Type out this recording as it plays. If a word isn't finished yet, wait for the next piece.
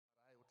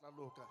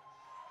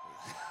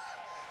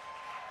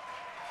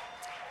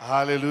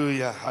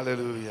Hallelujah,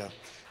 hallelujah.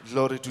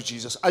 Glory to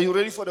Jesus. Are you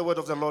ready for the word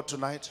of the Lord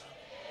tonight?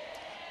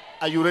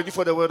 Are you ready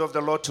for the word of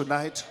the Lord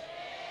tonight?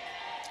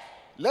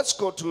 Let's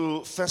go to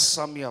 1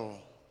 Samuel.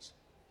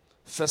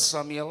 1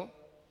 Samuel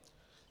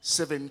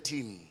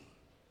 17.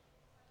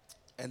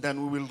 And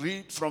then we will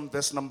read from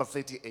verse number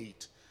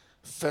 38.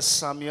 1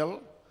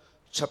 Samuel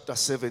chapter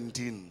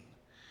 17.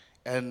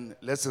 And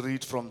let's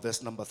read from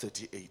verse number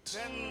 38.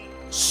 Then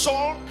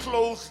Saul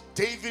clothed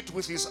David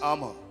with his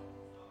armor.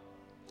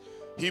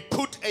 He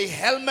put a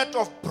helmet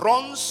of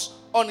bronze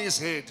on his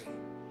head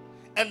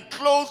and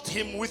clothed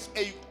him with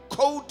a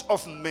coat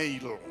of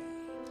mail.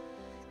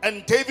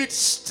 And David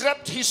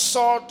strapped his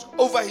sword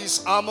over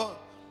his armor,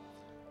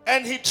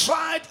 and he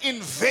tried in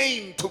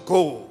vain to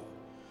go,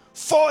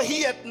 for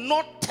he had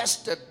not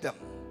tested them.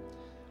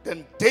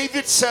 Then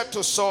David said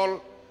to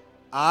Saul,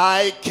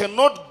 I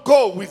cannot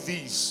go with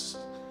these,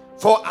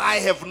 for I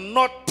have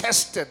not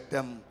tested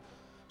them.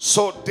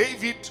 So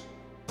David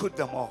put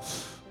them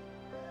off.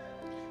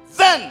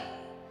 Then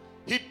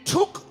he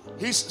took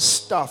his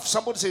staff.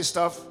 Somebody say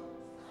staff.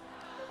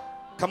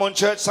 Come on,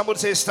 church. Somebody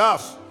say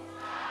staff.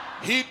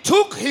 He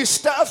took his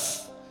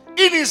staff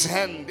in his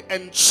hand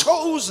and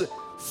chose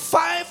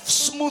 5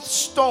 smooth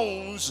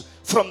stones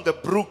from the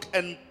brook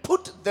and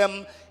put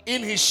them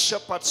in his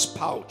shepherd's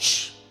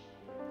pouch.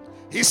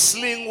 His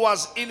sling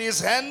was in his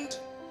hand,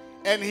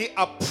 and he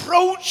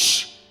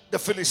approached the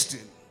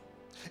Philistine.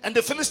 And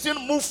the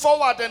Philistine moved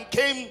forward and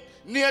came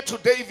near to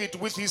David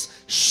with his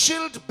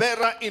shield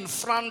bearer in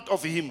front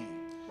of him.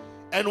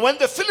 And when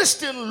the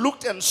Philistine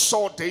looked and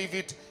saw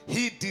David,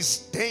 he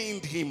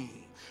disdained him,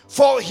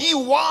 for he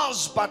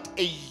was but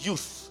a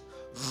youth,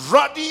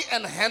 ruddy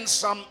and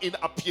handsome in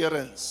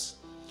appearance.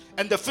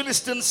 And the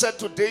Philistine said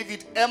to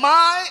David, am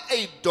I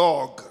a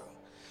dog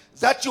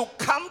that you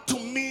come to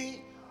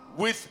me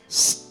with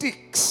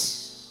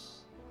sticks?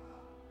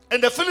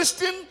 And the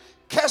Philistine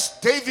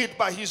cursed David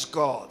by his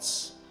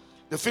gods.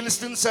 The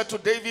Philistine said to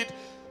David,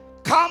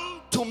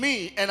 come to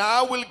me, and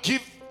I will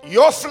give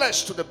your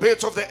flesh to the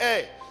birds of the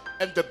air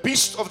and the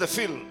beasts of the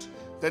field.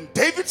 Then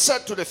David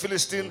said to the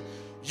Philistine,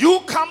 you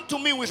come to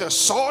me with a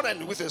sword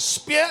and with a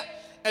spear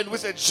and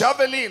with a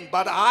javelin,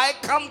 but I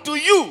come to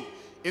you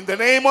in the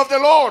name of the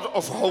Lord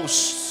of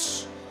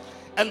hosts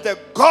and the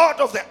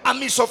God of the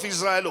armies of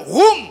Israel,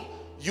 whom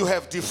you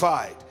have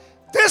defied.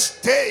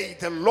 This day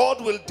the Lord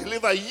will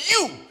deliver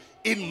you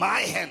in my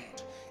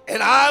hand,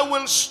 and I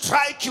will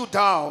strike you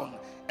down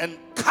and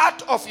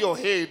cut off your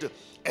head,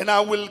 and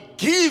I will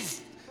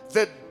give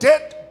the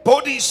dead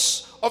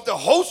bodies of the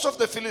host of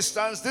the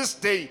Philistines this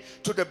day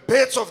to the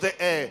birds of the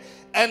air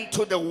and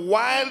to the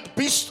wild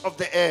beasts of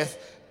the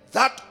earth,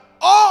 that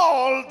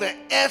all the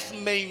earth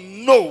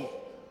may know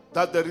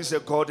that there is a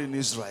God in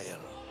Israel.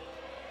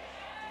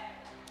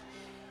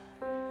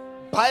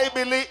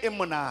 Bible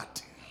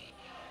emonate.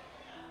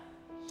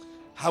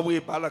 Hawe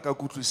balaka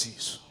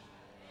kutlisiso.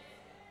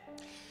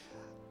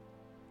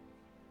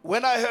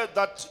 When I heard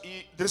that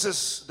this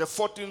is the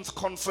 14th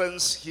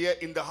conference here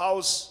in the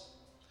house,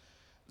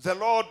 the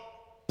Lord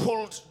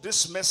pulled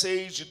this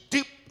message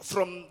deep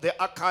from the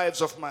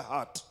archives of my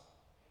heart.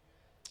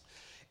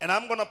 And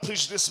I'm going to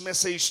preach this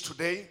message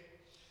today.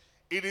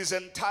 It is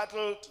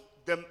entitled,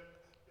 The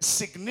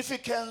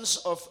Significance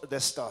of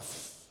the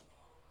Staff.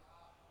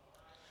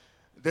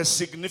 The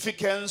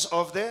significance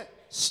of the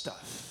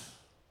staff.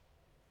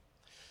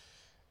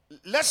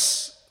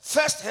 Let's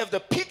first have the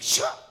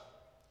picture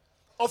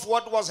of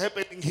what was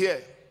happening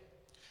here.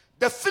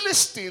 The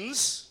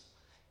Philistines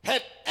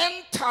had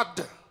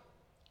entered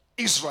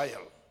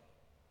Israel.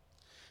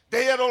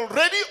 They had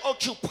already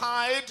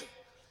occupied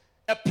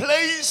a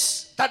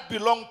place that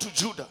belonged to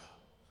Judah.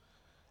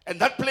 And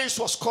that place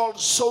was called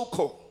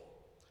Soko.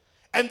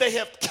 And they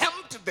have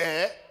camped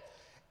there,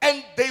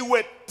 and they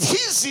were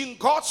teasing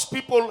God's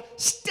people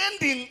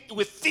standing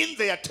within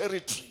their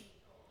territory.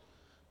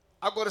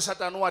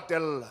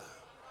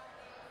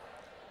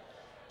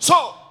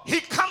 So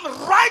he come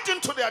right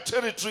into their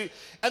territory,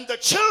 and the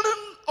children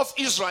of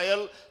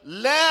Israel,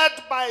 led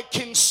by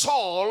King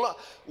Saul,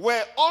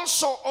 were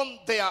also on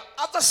their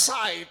other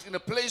side in a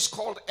place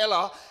called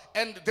Elah,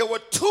 and there were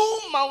 2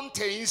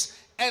 mountains,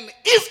 and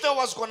if there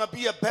was going to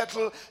be a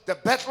battle, the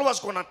battle was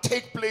going to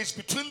take place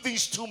between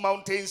these 2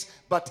 mountains,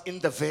 but in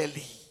the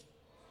valley.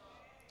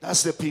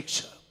 That's the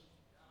picture.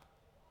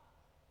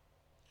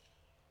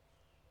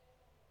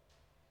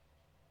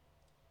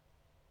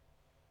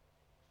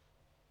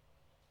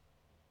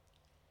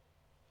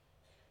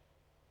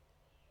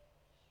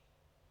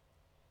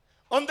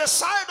 On the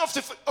side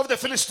of the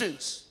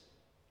Philistines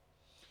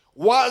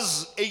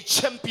was a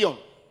champion.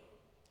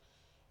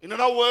 In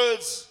other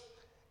words,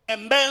 a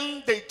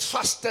man they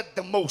trusted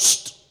the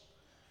most.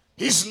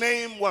 His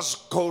name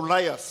was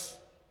Goliath.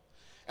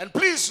 And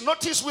please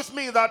notice with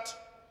me that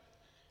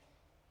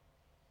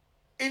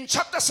in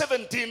chapter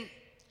 17,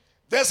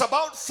 there's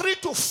about 3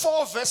 to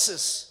 4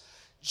 verses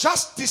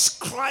just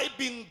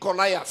describing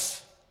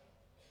Goliath.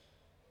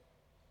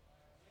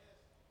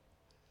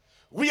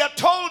 We are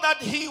told that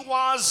he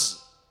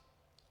was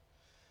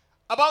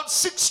about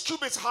 6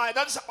 cubits high.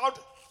 That is about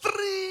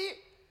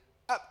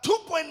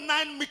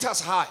 2.9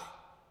 meters high.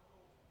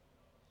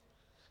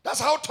 That's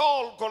how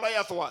tall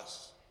Goliath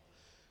was.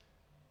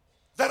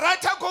 The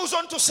writer goes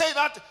on to say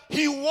that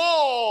he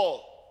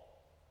wore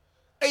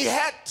a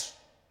hat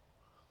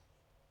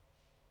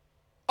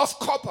of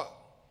copper.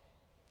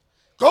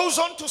 Goes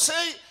on to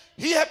say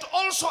he had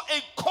also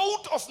a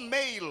coat of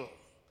mail.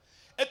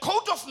 A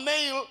coat of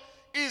mail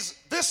is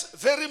this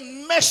very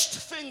meshed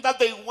thing that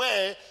they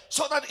wear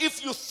so that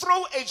if you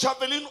throw a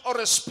javelin or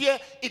a spear,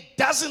 it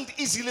doesn't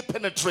easily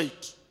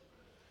penetrate.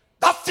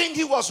 That thing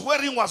he was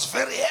wearing was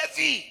very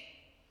heavy.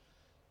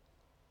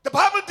 The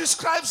Bible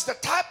describes the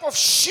type of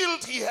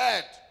shield he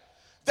had,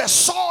 the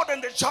sword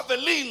and the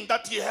javelin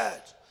that he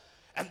had.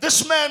 And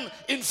this man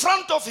in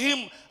front of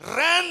him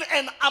ran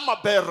an armor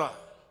bearer.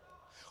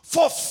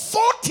 For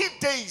 40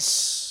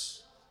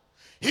 days,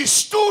 he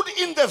stood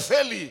in the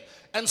valley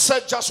and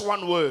said just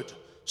one word: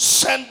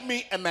 send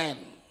me a man.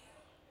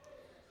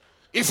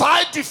 If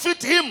I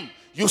defeat him,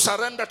 you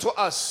surrender to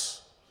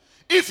us.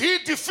 If he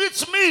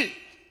defeats me,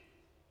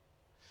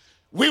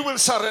 we will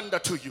surrender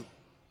to you.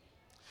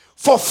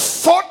 For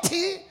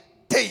 40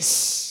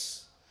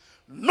 days,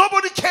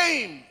 nobody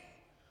came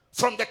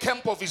from the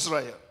camp of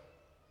Israel.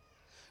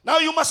 Now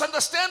you must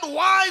understand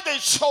why they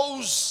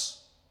chose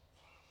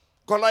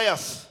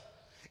Goliath.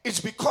 It's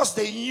because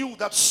they knew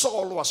that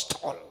Saul was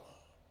tall.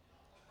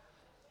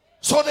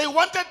 So they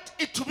wanted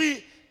it to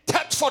be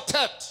tat for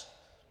tat,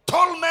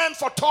 tall man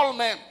for tall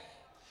man.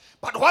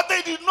 But what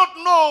they did not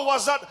know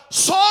was that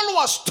Saul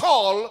was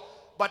tall,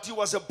 but he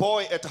was a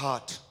boy at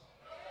heart.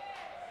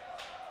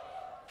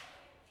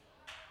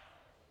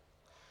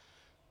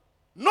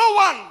 No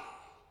one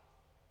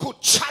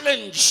could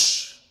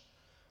challenge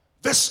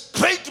this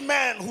great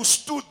man who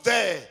stood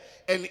there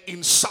and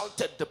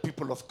insulted the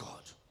people of God.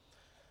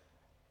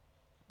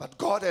 But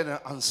God had an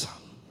answer.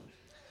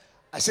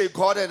 I say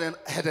God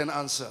had an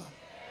answer.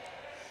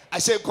 I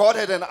say God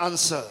had an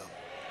answer.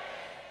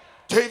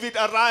 David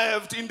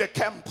arrived in the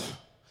camp,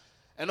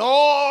 and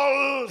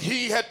all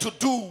he had to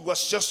do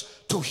was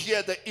just to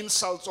hear the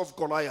insults of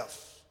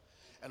Goliath.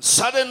 And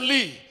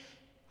suddenly,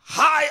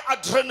 high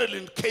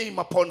adrenaline came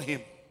upon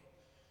him.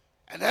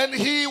 And then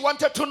he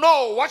wanted to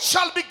know what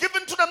shall be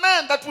given to the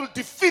man that will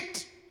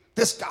defeat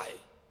this guy.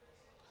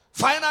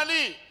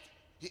 Finally,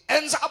 he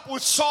ends up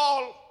with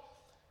Saul.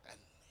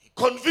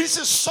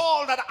 Convinces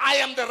Saul that I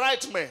am the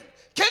right man.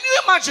 Can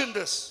you imagine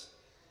this?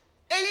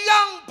 A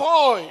young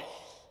boy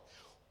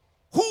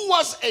who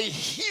was a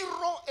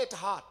hero at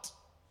heart.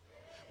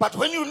 But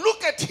when you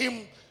look at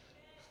him,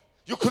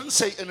 you couldn't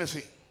say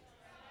anything.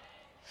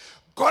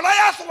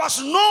 Goliath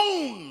was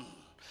known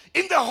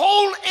in the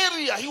whole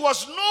area. He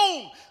was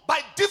known by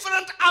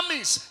different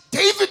armies.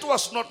 David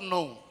was not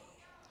known.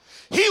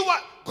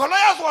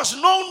 Goliath was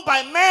known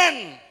by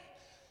men.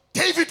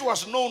 David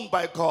was known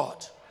by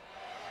God.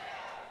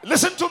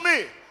 Listen to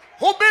me.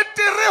 Ho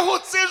betere ho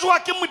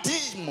tsejwa ke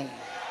modimo.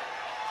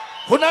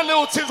 Ho na le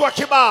ho tsejwa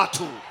ke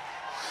batho.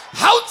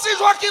 Ha o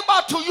tsejwa ke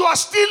batho, you are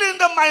still in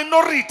the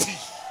minority.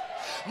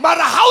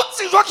 Mara ha o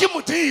tsejwa ke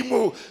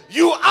modimo,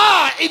 you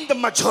are in the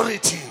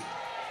majority.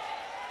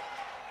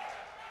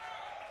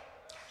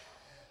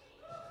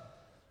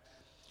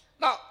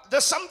 Now,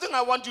 there's something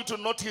I want you to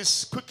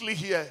notice quickly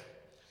here,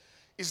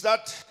 is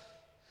that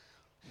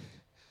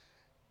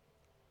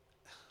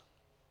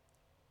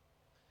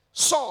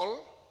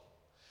Saul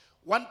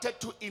wanted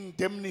to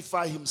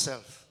indemnify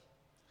himself.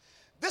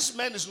 This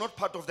man is not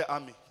part of the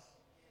army.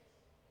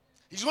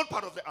 He's not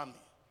part of the army.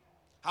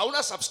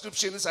 Hauna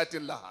subscription is at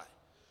Lahai.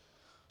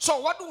 So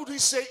what would he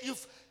say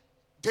if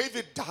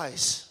David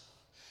dies?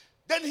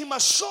 Then he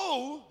must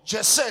show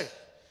Jesse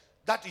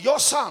that your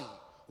son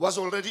was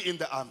already in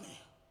the army.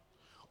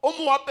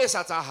 Omuape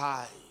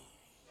satahai.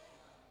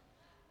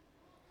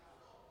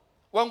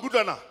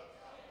 Wangudana.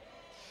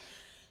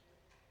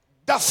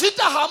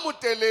 Dafita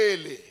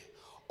hamutelele.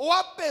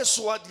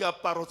 Oapeswa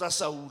diaparo tsa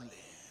Saul.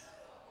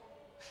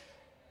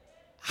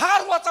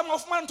 Ha wa tsa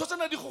mofman to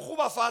tsena di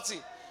gogoba fatshe.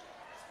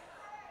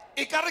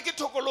 E kare ke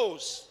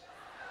thokolos.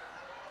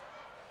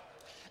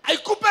 A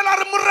ikopela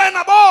re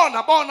morena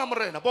bona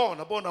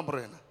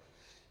morena.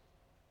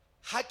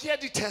 Ha ke a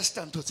di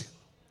testa ntho tsena.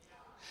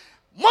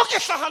 Mo ke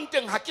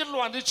hlahanteng ha ke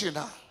lwane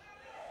tjena.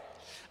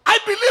 I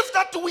believe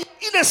that we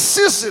in a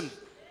season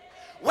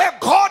where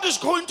God is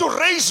going to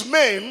raise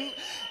men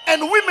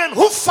and women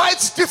who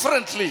fight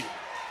differently.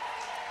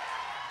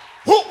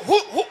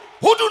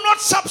 Who do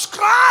not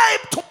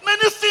subscribe to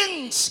many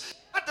things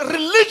that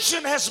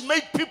religion has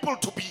made people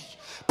to be.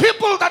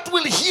 People that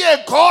will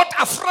hear God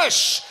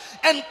afresh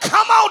and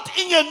come out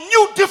in a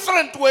new,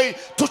 different way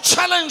to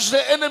challenge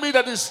the enemy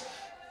that is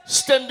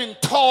standing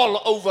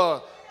tall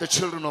over the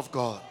children of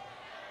God.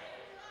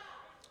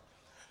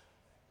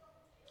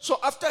 So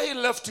after he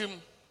left him,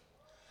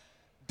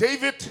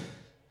 David,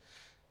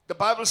 the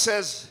Bible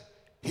says,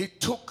 he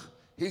took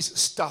his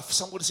staff.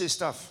 Somebody say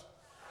staff.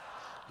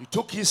 He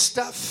took his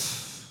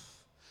staff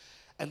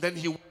and then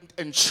he went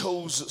and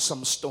chose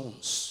some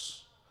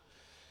stones.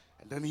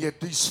 And then he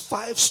had these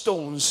 5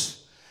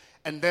 stones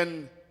And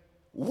then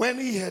when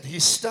he had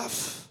his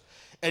staff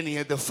and he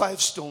had the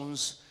 5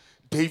 stones,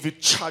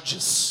 David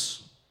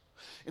charges.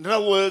 In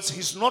other words,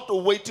 he's not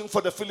waiting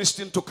for the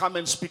Philistine to come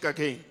and speak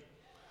again.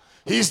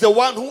 He's the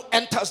one who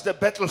enters the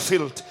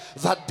battlefield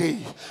that day.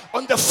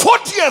 On the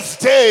 40th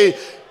day,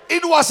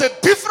 it was a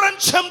different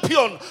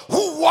champion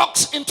who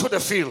walks into the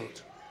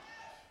field.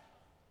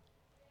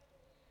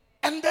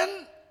 And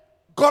then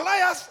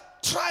Goliath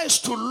tries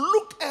to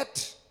look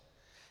at,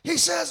 he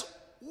says,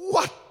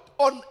 what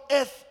on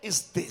earth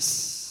is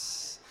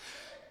this?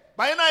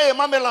 Baena e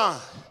mamela,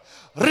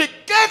 re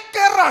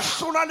keke ra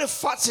hlola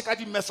lefatshe ka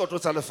di method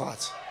tsa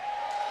lefatshe.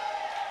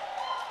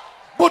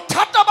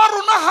 Bothata ba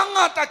rona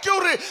hangata ke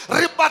hore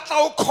re batla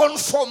o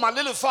conforma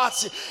le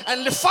lefatshe,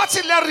 and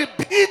lefatshe le re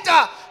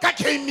bita ka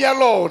game ya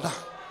lona.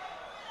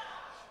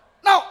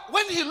 Now,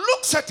 when he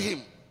looks at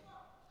him,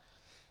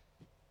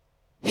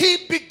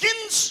 he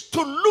begins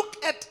to look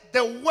at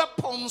the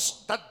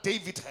weapons that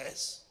David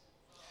has.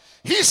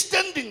 He's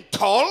standing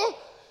tall.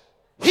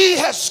 He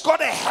has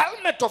got a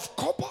helmet of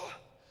copper.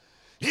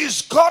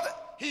 He's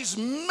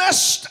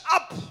messed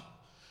up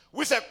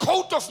with a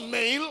coat of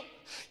mail.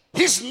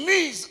 His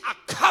knees are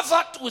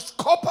covered with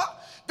copper.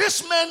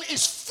 This man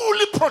is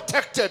fully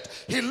protected.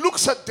 He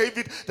looks at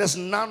David. There's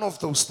none of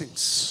those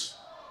things.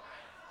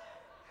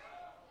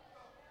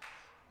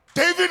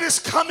 David is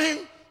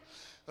coming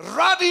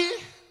ruddy,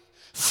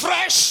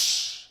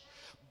 fresh,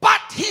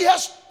 but he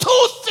has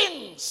 2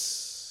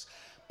 things.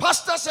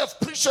 Pastors have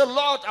preached a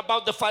lot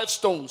about the 5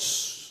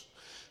 stones.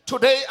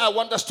 Today I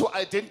want us to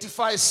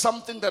identify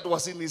something that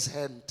was in his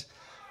hand,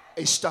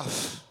 a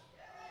staff.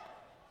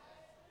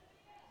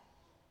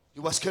 He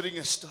was carrying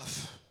a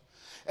staff.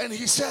 And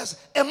he says,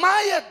 am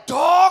I a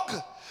dog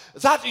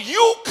that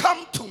you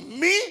come to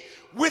me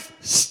with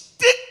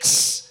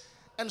sticks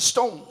and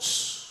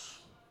stones?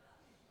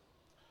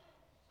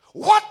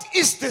 What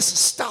is this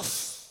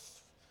stuff?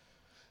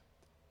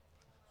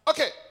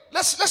 Okay,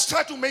 let's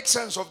try to make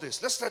sense of this.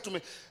 This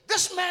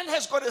man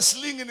has got a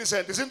sling in his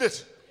hand, isn't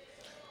it?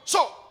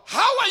 So,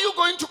 how are you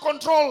going to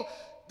control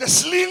the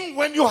sling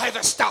when you have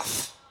a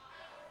staff?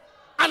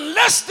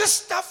 Unless this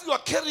stuff you are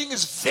carrying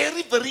is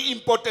very, very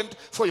important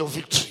for your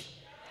victory.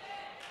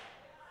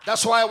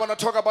 That's why I want to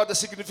talk about the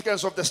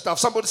significance of the staff.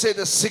 Somebody say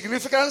the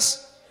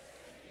significance.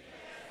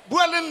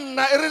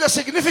 The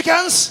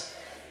significance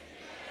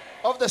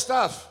of the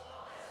staff.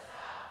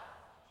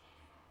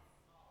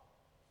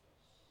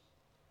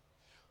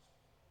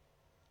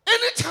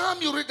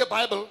 Anytime you read the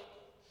Bible,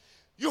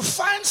 you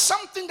find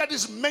something that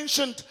is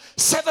mentioned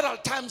several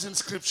times in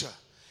Scripture.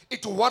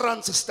 It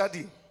warrants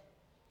studying.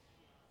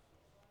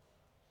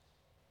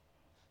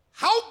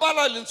 How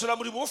bala lentswe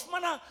modimo o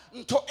fumana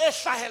ntho e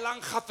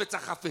hlahelang khafetsa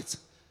khafetsa.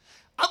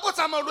 A go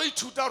tsama lo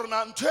ithuta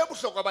rona ntho e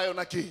bohlokwa ba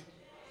yona ke.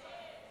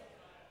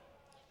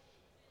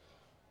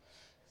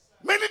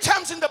 Many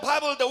times in the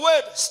Bible the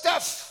word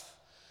staff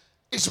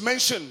is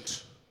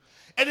mentioned,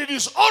 and it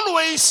is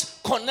always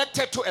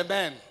connected to a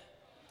man.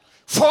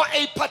 For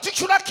a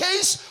particular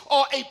case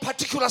or a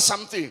particular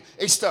something,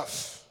 a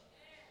staff.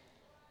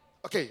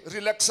 Okay,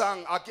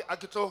 relaxang.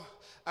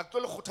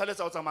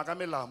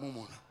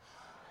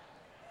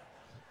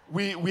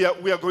 We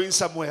are going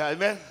somewhere,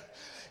 amen?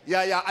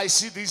 Yeah, I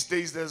see these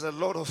days there's a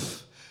lot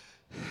of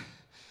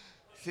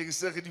things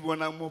that you want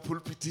more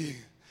pulpity.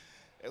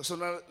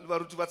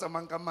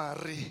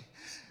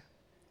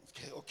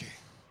 Okay.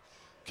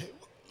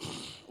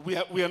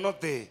 We are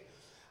not there.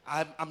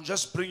 I'm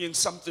just bringing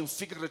something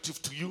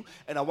figurative to you,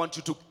 and I want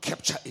you to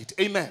capture it.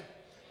 Amen.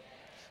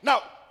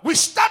 Now, we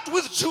start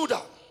with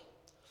Judah.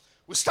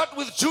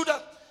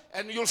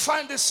 And you'll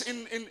find this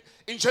in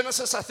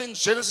Genesis, I think,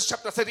 Genesis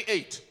chapter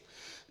 38.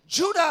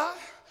 Judah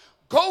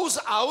goes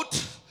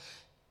out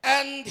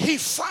and he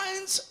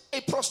finds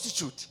a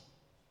prostitute.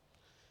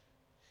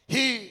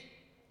 He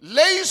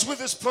lays with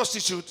this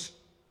prostitute,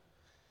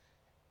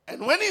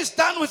 and when he's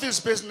done with his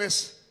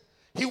business,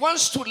 he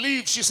wants to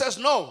leave. She says,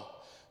 no,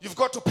 you've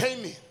got to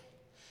pay me.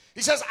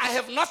 He says, I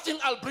have nothing,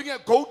 I'll bring a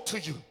goat to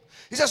you.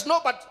 He says, no,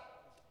 but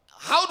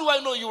how do I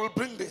know you will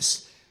bring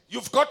this?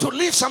 You've got to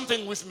leave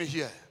something with me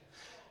here.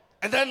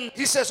 And then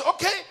he says,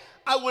 okay,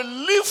 I will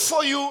leave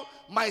for you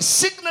my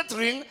signet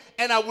ring,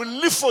 and I will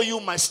leave for you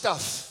my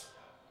stuff.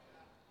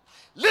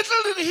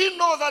 Little did he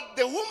know that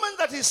the woman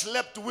that he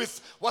slept with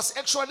was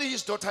actually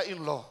his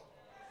daughter-in-law,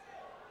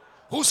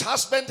 whose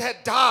husband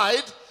had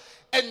died,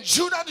 and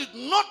Judah did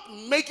not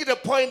make it a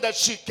point that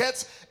she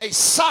gets a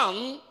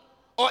son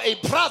or a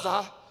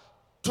brother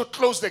to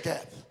close the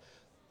gap.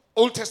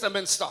 Old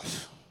Testament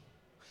stuff.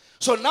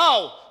 So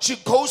now she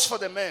goes for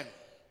the man.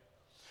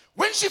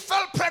 When she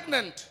fell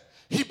pregnant,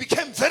 he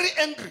became very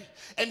angry,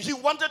 and he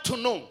wanted to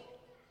know,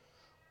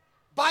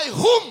 by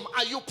whom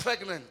are you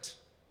pregnant?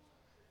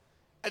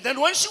 And then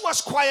when she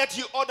was quiet,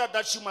 he ordered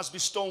that she must be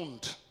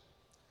stoned.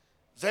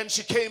 Then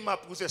she came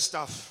up with a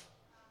staff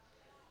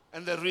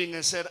and the ring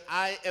and said,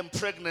 I am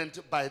pregnant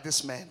by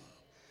this man,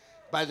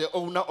 by the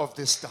owner of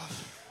this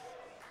staff.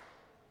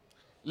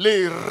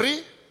 Le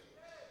ri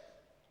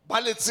ba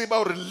le tseba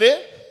hore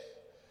le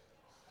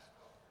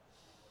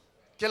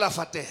ke la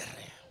fatere.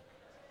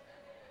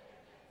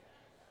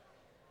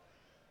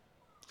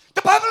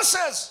 The Bible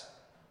says,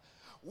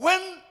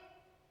 when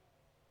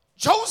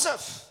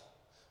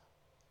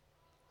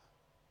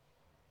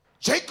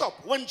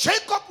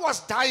Jacob was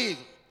dying,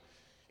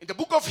 in the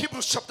book of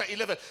Hebrews chapter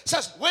 11,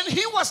 says when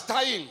he was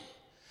dying,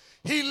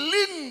 he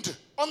leaned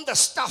on the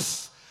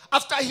staff.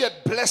 After he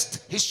had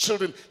blessed his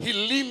children, he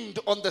leaned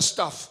on the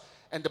staff.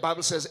 And the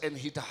Bible says, and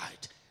he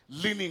died,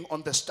 leaning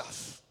on the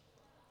staff.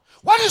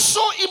 What is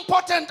so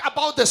important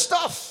about the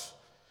staff?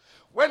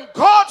 When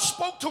God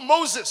spoke to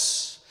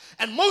Moses,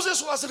 and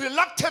Moses was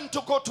reluctant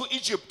to go to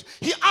Egypt,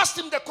 he asked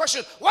him the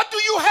question, what do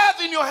you have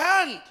in your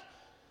hand?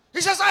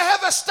 He says, I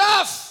have a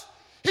staff.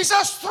 He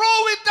says, throw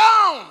it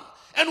down.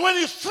 And when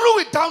he threw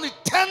it down, it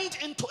turned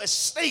into a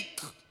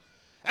snake.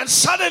 And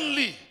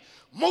suddenly,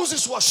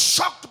 Moses was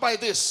shocked by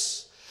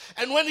this.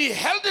 And when he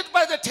held it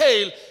by the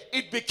tail,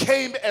 it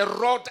became a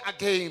rod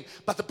again.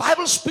 But the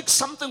Bible speaks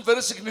something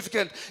very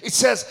significant. It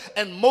says,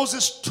 and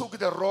Moses took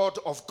the rod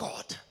of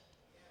God.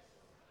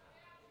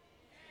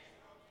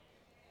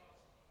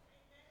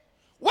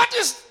 What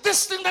is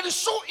this thing that is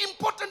so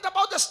important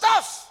about the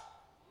staff?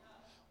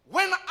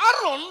 When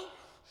Aaron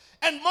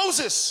and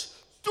Moses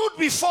stood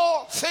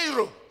before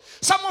Pharaoh,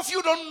 some of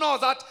you don't know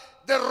that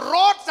the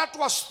rod that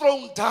was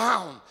thrown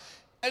down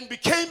and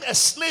became a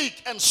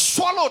snake and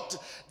swallowed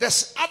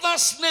the other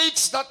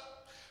snakes that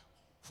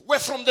were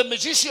from the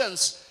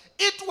magicians,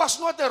 it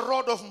was not the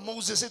rod of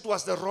Moses, it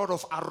was the rod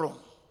of Aaron.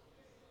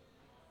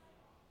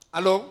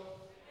 Hello?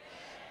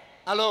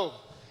 Hello?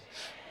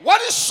 What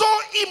is so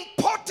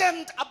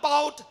important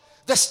about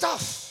the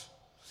staff?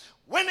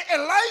 When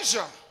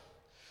Elijah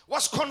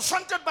was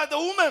confronted by the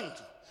woman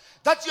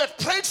that he had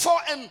prayed for,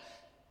 and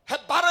her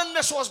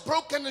barrenness was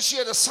broken and she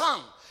had a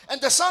son,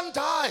 and the son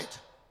died,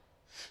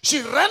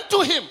 she ran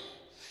to him,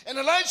 and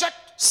Elijah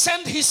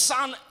sent his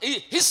son,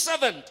 his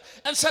servant,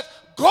 and said,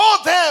 go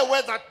there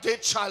where that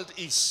dead child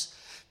is.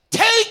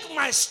 Take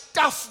my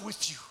staff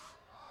with you.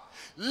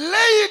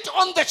 Lay it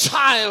on the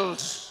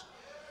child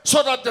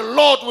so that the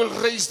Lord will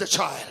raise the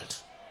child.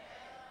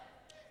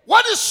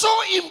 What is so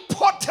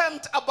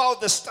important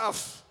about the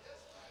staff?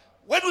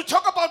 When we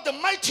talk about the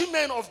mighty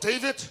men of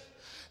David,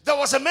 there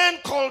was a man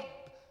called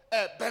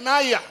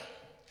Benaiah.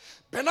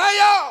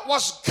 Benaiah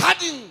was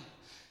guarding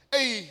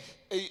a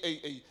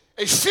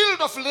field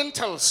of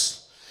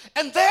lentils,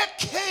 and there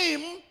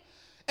came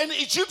an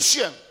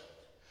Egyptian,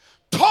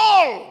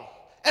 tall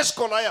as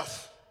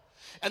Goliath,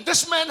 and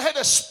this man had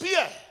a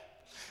spear,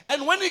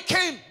 and when he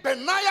came,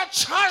 Benaiah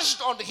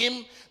charged on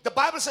him. The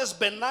Bible says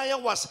Benaiah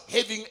was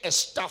having a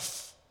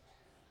staff,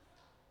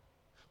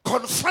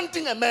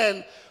 confronting a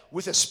man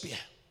with a spear.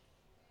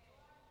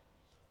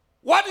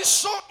 What is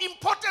so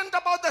important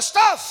about the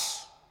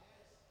staff?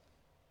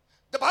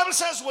 The Bible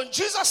says when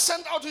Jesus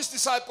sent out his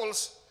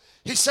disciples,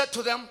 he said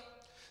to them,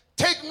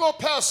 take no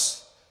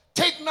purse,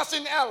 take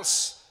nothing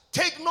else,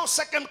 take no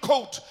second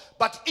coat,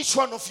 but each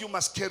one of you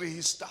must carry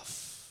his staff.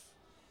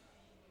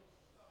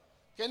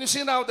 Can you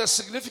see now the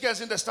significance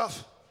in the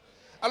staff?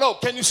 Hello,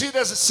 can you see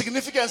there's a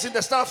significance in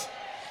the staff?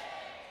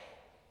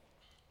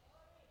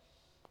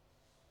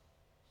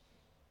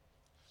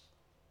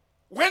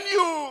 When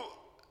you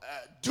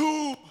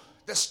do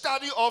the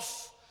study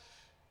of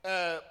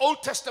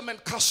Old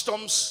Testament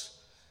customs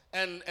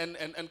and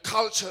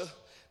culture,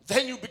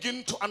 then you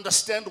begin to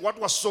understand what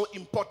was so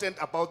important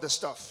about the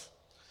staff.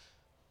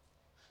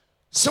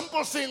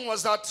 Simple thing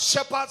was that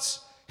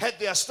shepherds had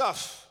their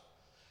staff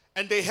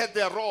and they had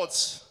their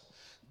rods.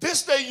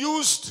 This they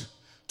used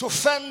to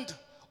fend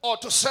or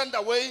to send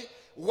away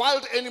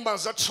wild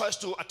animals that tries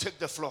to attack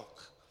the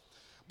flock.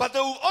 But they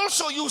would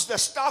also use the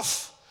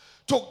staff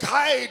to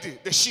guide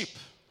the sheep.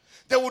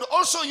 They would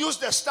also use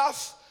the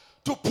staff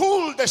to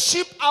pull the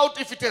sheep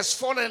out if it has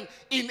fallen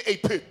in a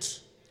pit.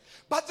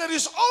 But there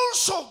is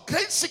also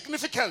great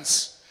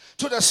significance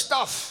to the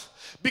staff,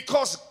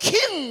 because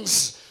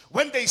kings,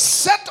 when they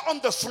sat on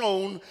the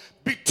throne,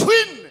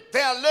 between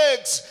their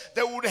legs,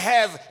 they would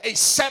have a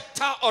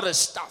scepter or a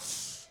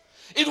staff.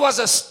 It was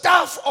a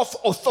staff of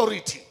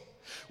authority.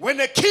 When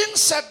a king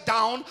sat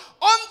down,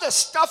 on the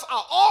staff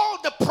are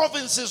all the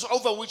provinces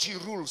over which he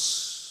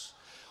rules.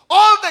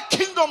 All the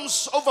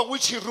kingdoms over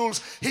which he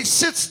rules, he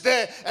sits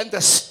there and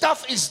the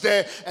staff is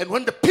there. And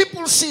when the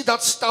people see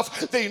that staff,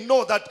 they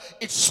know that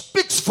it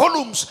speaks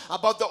volumes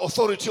about the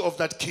authority of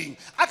that king.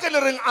 I can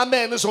ring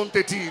amen is on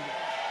 13.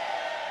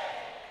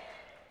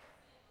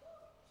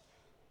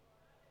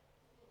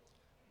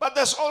 But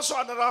there's also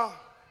another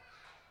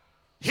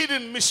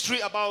hidden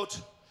mystery about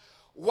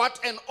what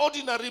an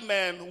ordinary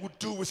man would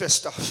do with a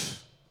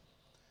staff.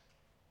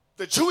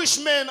 The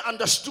Jewish men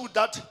understood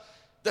that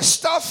the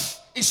staff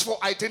is for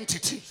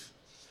identity.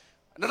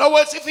 In other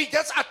words, if he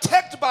gets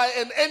attacked by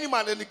an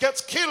animal and he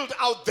gets killed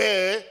out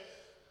there,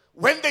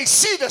 when they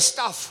see the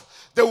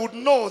staff, they would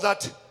know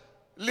that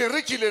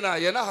maybe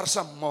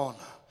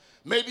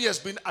he has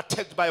been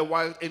attacked by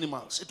wild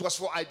animals. It was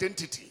for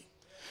identity.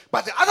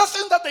 But the other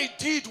thing that they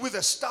did with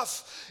the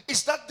staff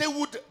is that they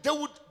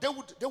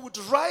would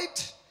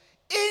write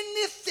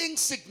anything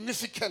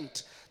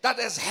significant that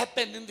has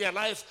happened in their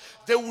life,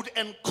 they would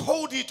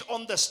encode it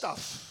on the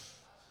stuff.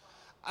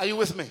 Are you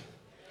with me?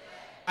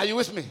 Are you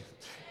with me?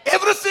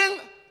 Everything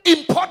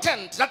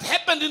important that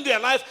happened in their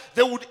life,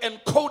 they would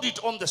encode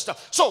it on the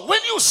stuff. So when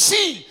you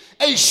see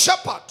a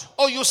shepherd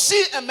or you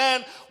see a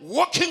man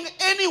walking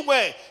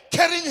anywhere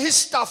carrying his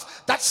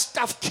stuff, that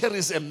stuff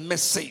carries a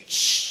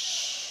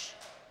message.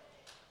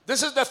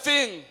 This is the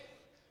thing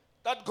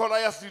that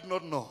Goliath did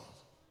not know.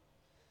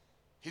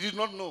 He did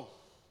not know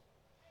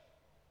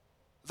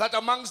that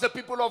amongst the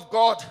people of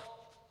God,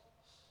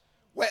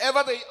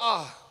 wherever they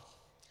are,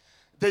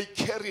 they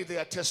carry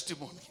their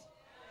testimony.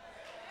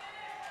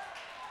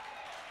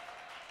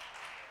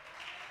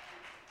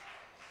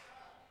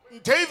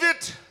 David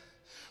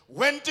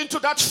went into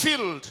that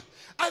field.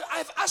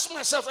 I've asked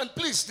myself, and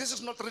please, this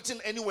is not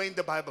written anywhere in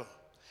the Bible.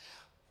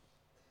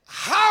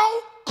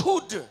 How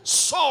could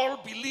Saul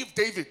believe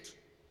David?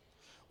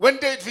 When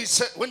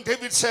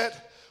David said,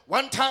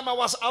 one time I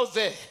was out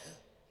there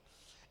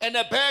and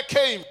a bear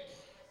came.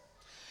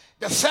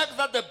 The fact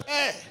that the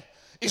bear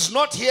is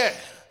not here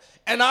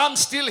and I'm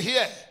still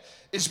here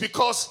is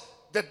because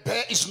the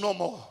bear is no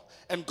more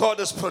and God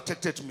has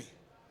protected me.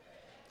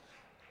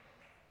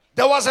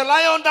 There was a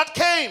lion that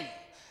came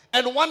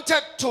and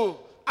wanted to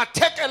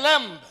attack a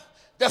lamb.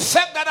 The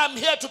fact that I'm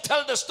here to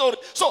tell the story.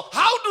 So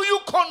how do you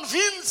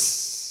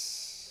convince?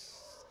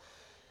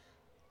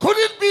 Could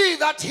it be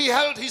that he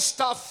held his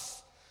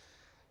staff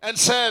and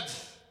said,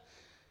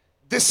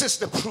 this is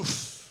the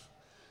proof.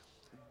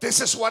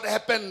 This is what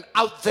happened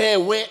out there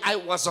where I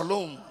was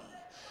alone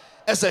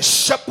as a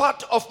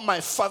shepherd of my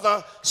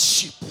father's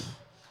sheep.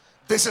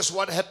 This is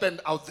what happened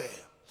out there.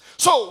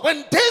 So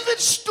when David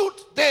stood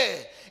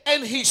there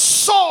and he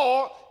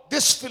saw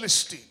this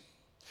Philistine,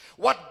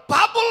 what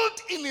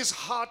bubbled in his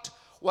heart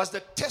was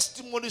the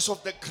testimonies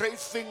of the great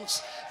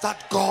things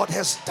that God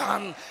has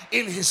done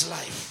in his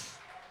life.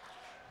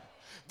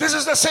 This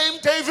is the same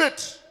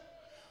David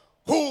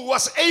who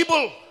was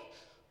able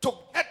to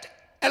get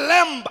a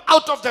lamb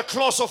out of the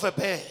claws of a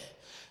bear.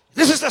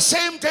 This is the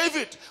same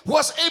David who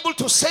was able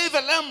to save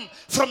a lamb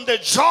from the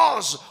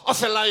jaws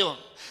of a lion.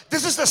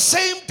 This is the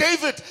same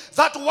David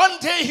that one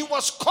day he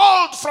was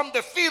called from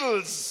the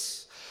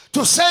fields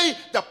to say,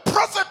 the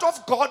prophet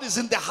of God is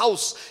in the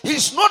house.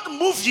 He's not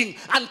moving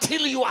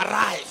until you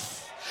arrive.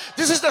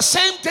 This is the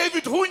same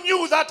David who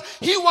knew that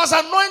he was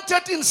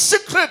anointed in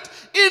secret.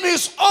 In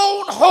his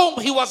own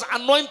home, he was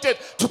anointed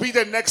to be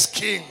the next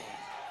king.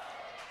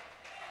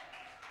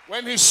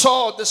 When he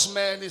saw this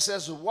man, he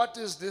says, what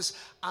is this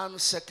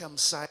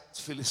uncircumcised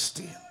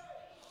Philistine?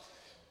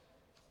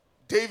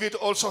 David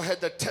also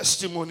had the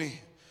testimony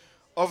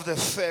of the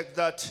fact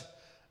that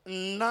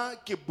nna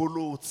ke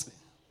bolotse.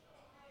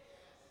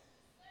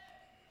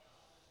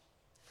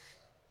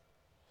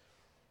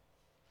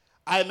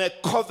 I'm a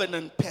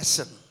covenant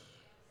person.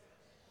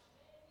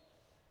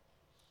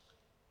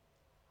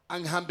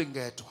 Angihambi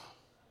ngedwa.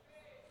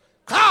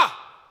 Cha,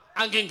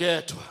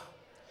 angingedwa.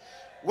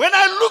 When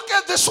I look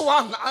at this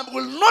one, I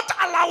will not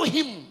allow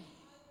him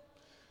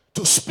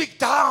to speak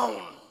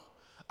down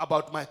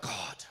about my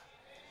God.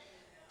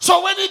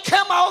 So when he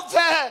came out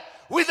there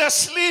with a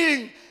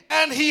sling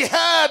and he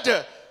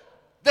had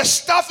the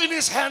staff in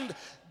his hand,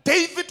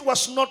 David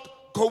was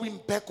not going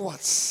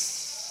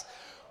backwards.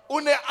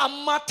 Une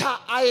amata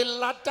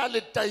ailata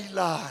le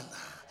tailana.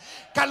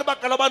 Kalaba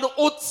kalabano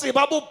otse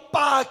babu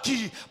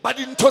paki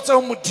badintotse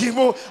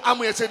umudimo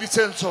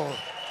amuyeseditseng tsona.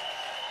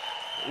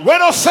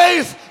 Word of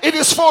faith, it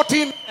is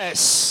 14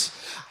 years.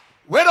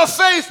 Word of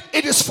faith,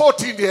 it is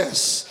 14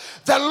 years.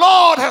 The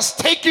Lord has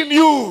taken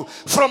you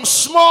from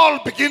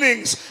small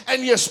beginnings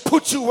and he has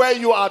put you where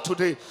you are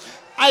today.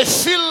 I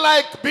feel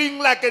like being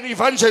like an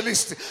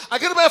evangelist. I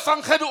get my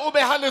function ube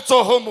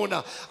haletso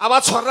homuna. Aba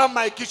tshwara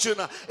mic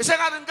tshena. E se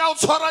ga re nka o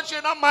tshwara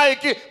tshena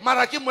mic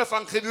mara ke mo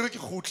function re ke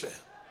khutle.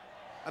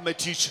 I'm a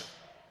teacher.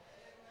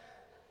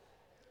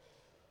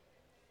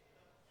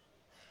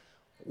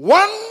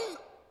 One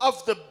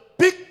of the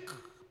big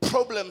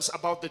problems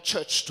about the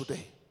church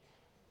today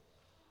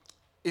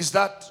is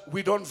that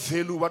we don't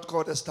value what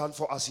God has done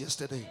for us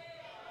yesterday.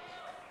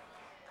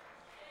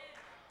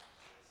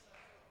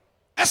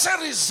 As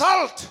a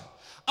result,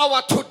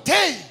 our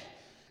today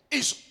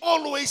is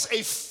always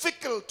a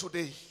fickle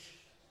today.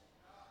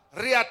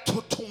 Rea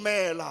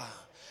tutumela.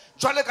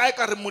 Jwale ka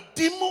eka re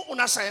modimo o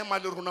na sa ema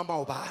le rona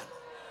maobane.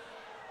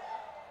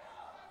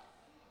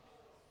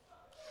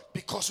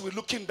 Because we're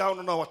looking down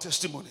on our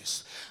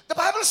testimonies. The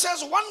Bible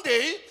says one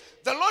day,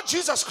 the Lord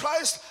Jesus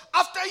Christ,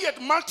 after he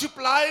had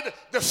multiplied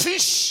the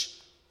fish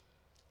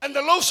and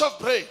the loaves of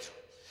bread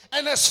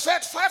and has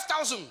fed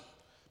 5,000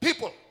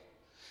 people,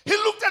 he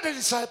looked at the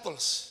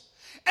disciples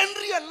and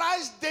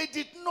realized they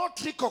did not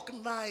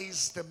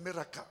recognize the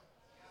miracle.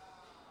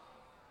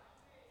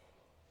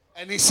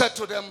 And he said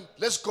to them,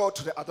 let's go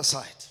to the other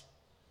side.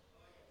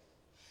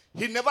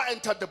 He never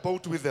entered the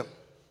boat with them.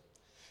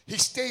 He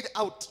stayed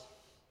out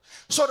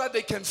so that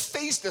they can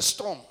face the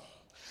storm.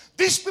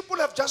 These people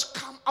have just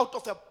come out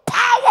of a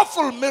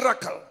powerful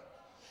miracle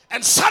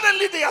and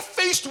suddenly they are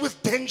faced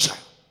with danger.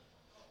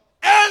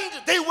 And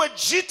they were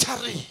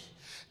jittery.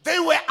 They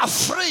were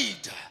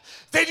afraid.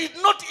 They did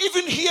not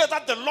even hear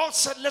that the Lord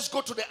said, let's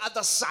go to the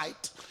other side.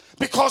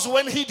 Because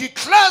when he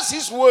declares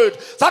his word,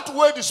 that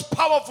word is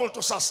powerful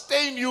to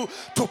sustain you,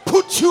 to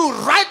put you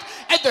right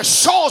at the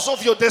shores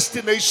of your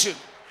destination.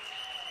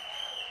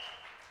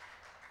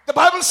 The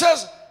Bible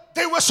says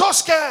they were so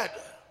scared.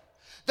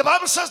 The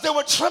Bible says they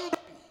were trembling.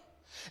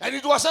 And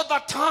it was at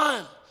that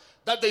time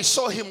that they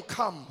saw him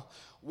come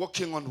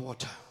walking on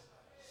water.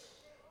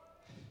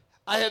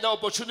 I had the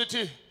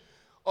opportunity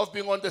of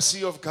being on the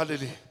Sea of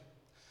Galilee.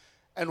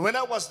 And when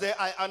I was there,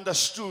 I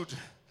understood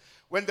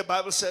when the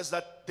Bible says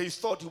that they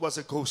thought he was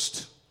a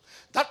ghost.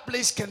 That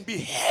place can be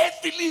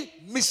heavily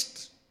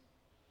mist.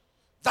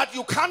 That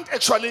you can't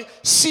actually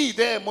see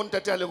there.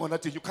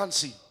 You can't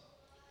see.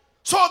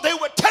 So they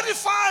were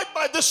terrified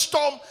by the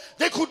storm.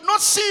 They could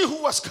not see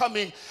who was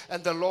coming.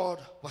 And the Lord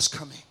was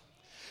coming.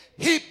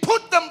 He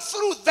put them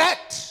through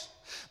that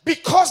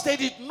because they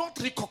did not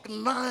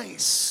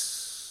recognize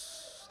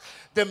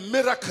the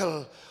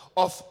miracle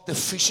of the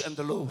fish and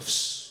the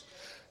loaves.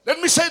 Let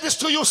me say this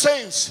to you,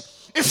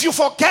 saints. If you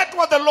forget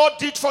what the Lord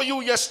did for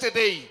you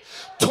yesterday,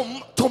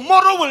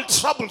 tomorrow will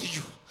trouble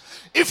you.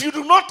 If you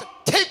do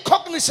not take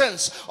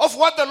cognizance of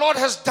what the Lord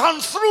has done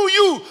through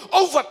you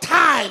over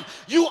time,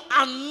 you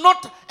are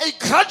not a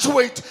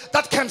graduate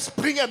that can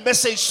bring a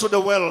message to the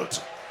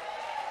world.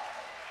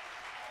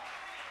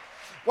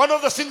 One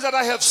of the things that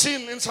I have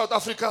seen in South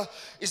Africa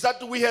is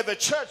that we have a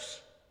church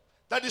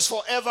that is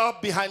forever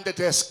behind the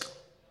desk.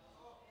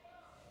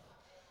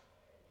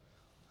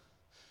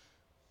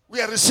 We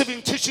are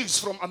receiving teachings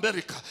from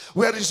America.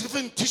 We are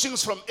receiving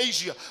teachings from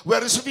Asia. We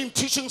are receiving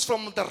teachings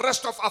from the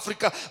rest of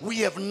Africa. We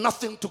have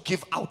nothing to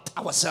give out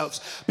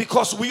ourselves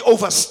because we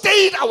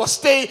overstayed our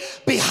stay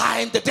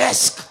behind the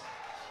desk.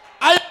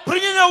 I am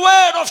bringing a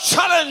word of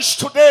challenge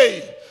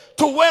today,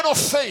 to word of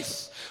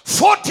faith.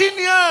 14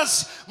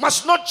 years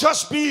must not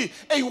just be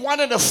a 1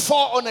 and a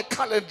 4 on a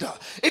calendar.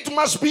 It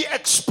must be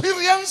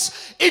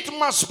experience. It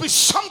must be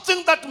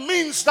something that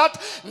means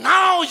that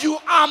now you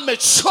are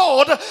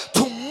matured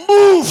to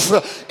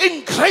move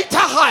in greater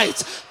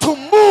heights, to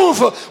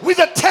move with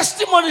the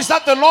testimonies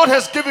that the Lord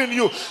has given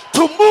you,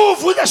 to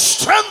move with the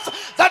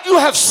strength that you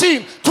have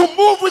seen, to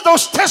move with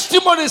those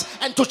testimonies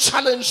and to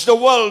challenge the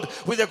world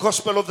with the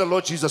gospel of the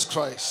Lord Jesus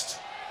Christ.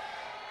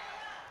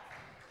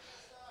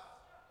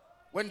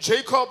 When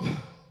Jacob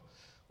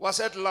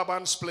was at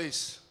Laban's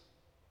place,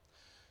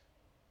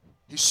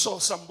 he saw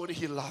somebody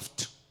he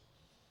loved.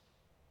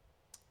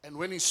 And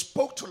when he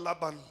spoke to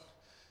Laban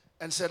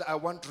and said, I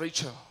want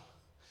Rachel,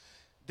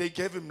 they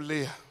gave him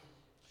Leah.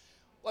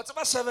 What's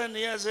about 7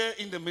 years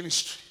in the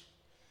ministry?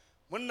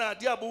 When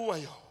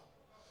Diabu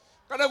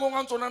kana go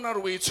ngantso na na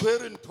re we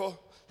tshwere ntho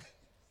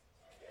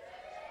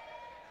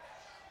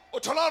o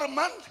thola re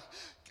man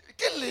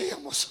ke Leah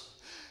mos.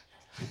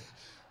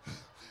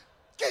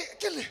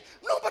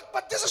 No,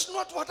 but this is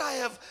not what I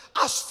have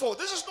asked for.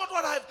 This is not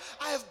what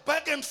I have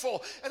bargained for.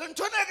 And then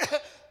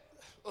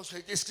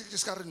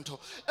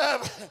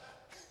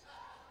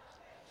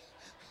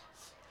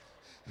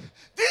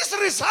these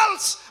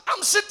results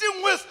I'm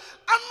sitting with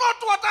are not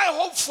what I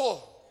hoped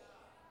for.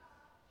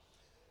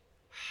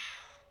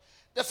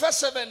 The first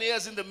 7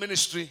 years in the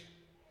ministry,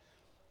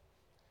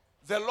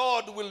 the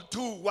Lord will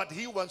do what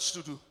he wants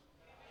to do,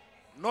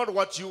 not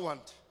what you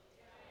want.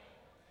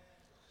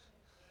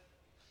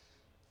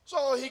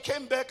 So he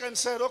came back and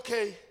said,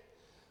 okay,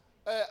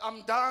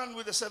 I'm done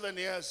with the 7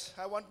 years.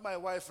 I want my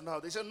wife now.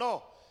 They said,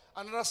 no,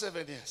 another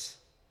 7 years.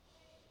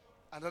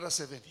 Another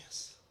 7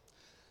 years.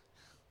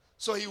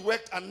 So he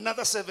worked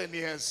another 7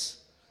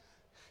 years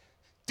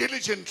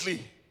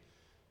diligently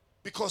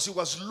because he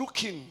was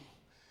looking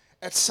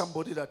at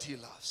somebody that he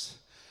loves.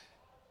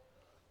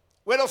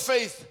 Word of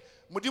faith.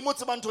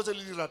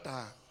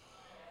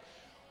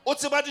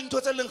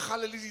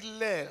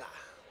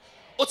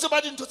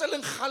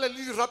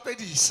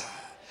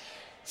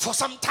 For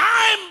some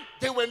time,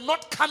 they were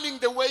not coming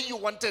the way you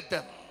wanted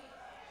them.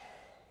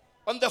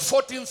 On the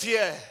 14th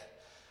year,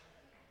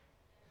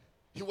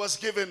 he was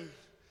given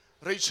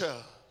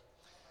Rachel.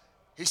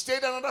 He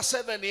stayed another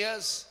 7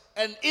 years.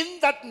 And in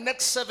that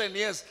next 7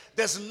 years,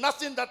 there's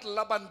nothing that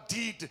Laban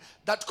did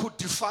that could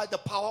defy the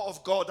power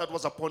of God that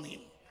was upon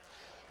him.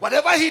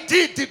 Whatever he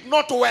did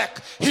not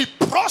work. He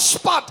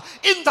prospered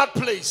in that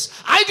place.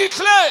 I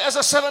declare as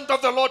a servant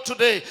of the Lord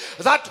today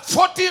that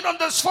on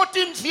this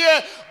 14th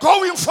year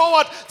going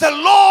forward, the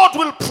Lord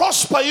will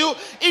prosper you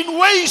in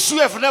ways you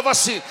have never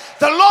seen.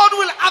 The Lord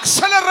will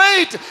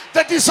accelerate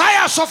the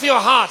desires of your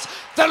heart.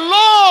 The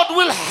Lord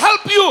will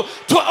help you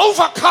to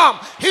overcome.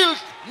 He'll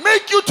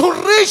make you to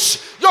reach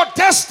your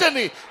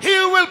destiny. He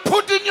will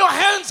put in your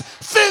hands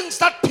things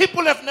that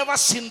people have never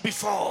seen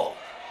before.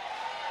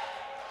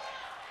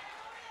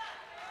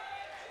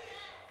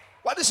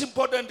 What is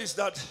important is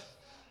that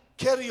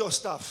carry your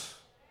stuff.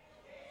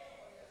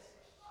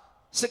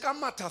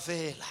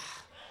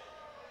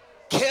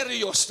 Carry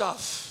your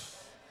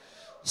stuff.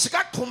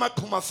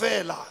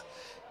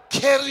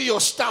 Carry your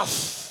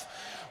stuff.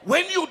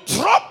 When you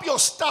drop your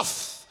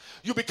stuff,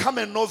 you become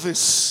a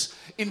novice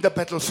in the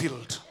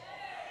battlefield.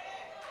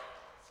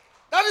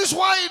 That is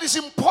why it is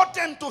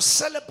important to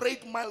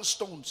celebrate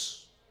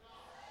milestones.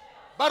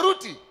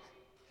 Baruti,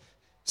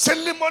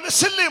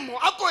 selimo,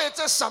 ako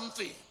etse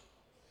something.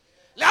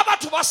 Le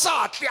batho ba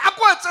satli,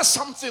 ako etse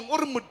something.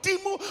 Ore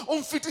modimo o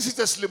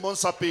mfitisitse selemong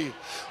sa pele.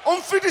 O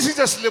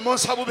mfitisitse selemong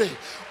sa bobedi.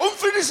 O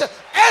mfitisitse.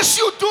 As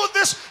you do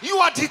this, you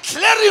are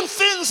declaring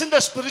things in the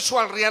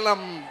spiritual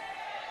realm.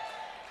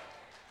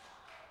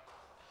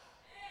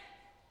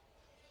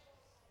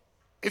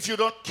 If you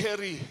don't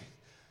carry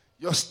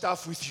your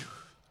stuff with you,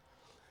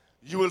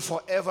 you will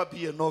forever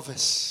be a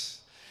novice.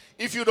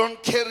 If you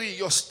don't carry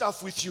your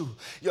stuff with you,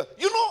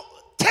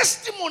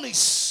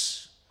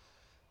 testimonies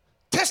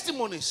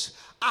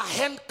are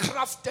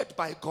handcrafted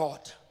by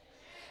God.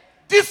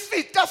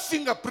 Defita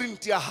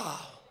fingerprint ya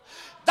ha.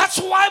 That's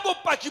why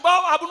bopaki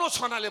ba abuno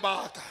tshwana le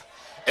baka.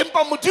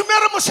 Empa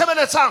modimere mo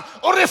sebeletsang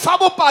o re fa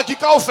bopaki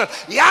kaofela.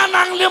 Ya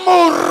nang le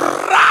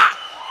mora.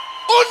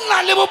 O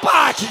nna le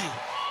bopaki.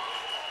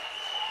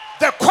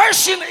 The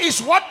question is,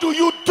 what do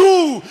you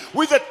do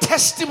with the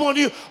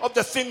testimony of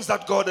the things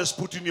that God has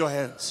put in your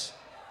hands?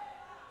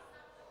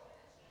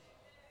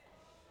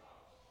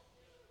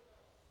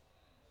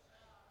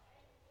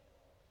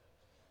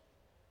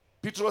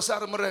 Petros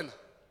Armren.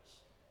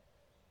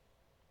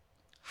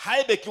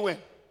 Hai bekiwen.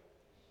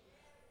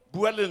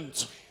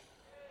 Bualentui.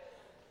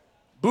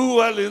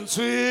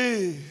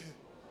 Bualentui.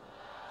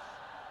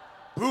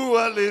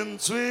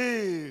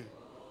 Bualentui.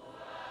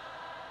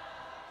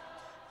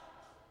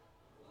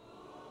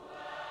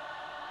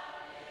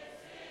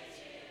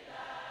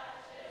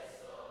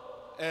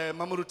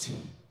 Mamuruti,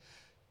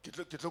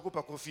 ke tlo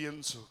kopa kofi e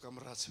ntsho ka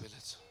mora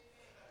tshebeletso.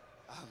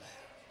 Amen.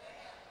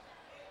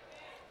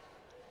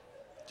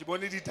 Ke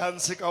bone di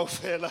dance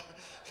kaofela.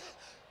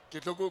 Ke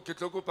tlo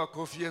kopa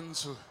kofi e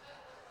ntsho.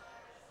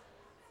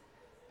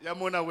 Ya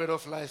mona word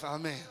of life.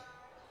 Amen.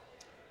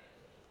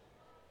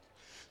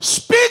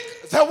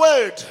 Speak the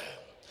word.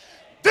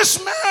 This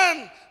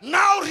man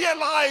now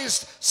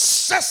realized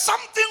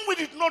something we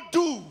did not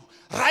do.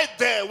 Right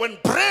there, when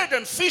bread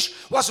and fish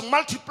was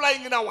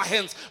multiplying in our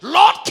hands.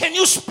 Lord, can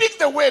you speak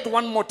the word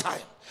one more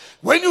time?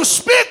 When you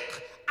speak,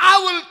 I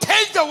will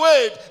take the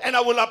word and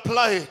I will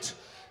apply it.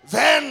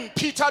 Then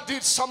Peter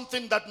did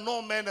something that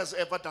no man has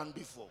ever done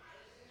before.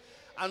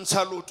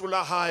 Servant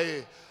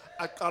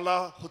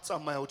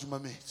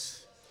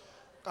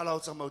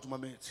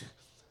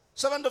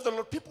of the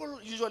Lord,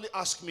 people usually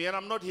ask me, and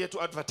I'm not here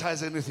to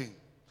advertise anything.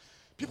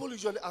 People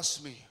usually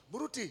ask me,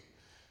 Muruti,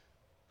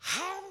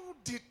 how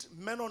did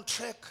Men on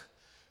Track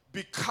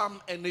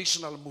become a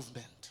national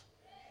movement?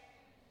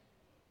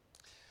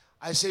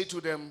 I say to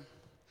them,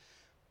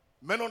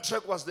 Men on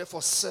Track was there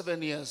for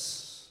 7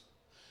 years.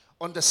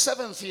 On the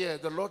 7th year,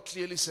 the Lord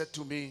clearly said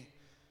to me,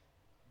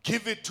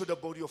 give it to the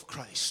body of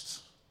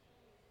Christ.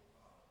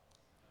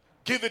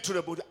 Give it to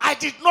the body. I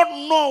did not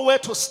know where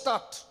to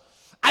start.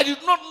 I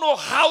did not know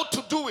how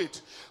to do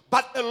it.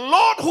 But the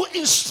Lord who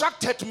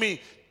instructed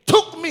me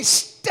took me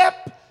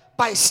step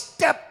by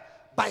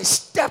step by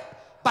step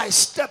by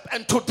step,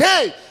 and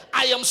today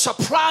I am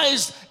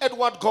surprised at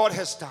what God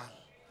has done.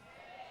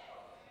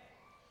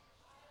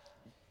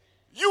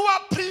 You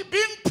are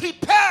being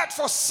prepared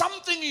for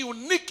something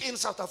unique in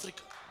South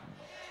Africa.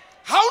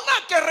 How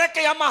na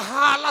kereke ya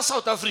mahala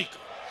South Africa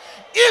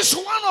is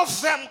one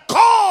of them.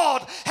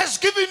 God has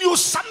given you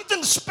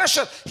something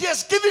special. He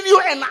has given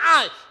you an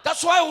eye.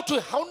 That's why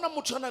how na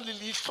motho ana le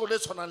leihlo le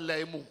tshwanang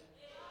le emo.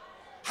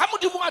 Ha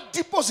modimo a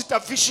deposit a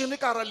vision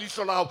ka ra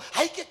leihlo la hao,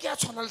 ha ikeke ya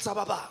tshwana le tsa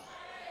ba bang.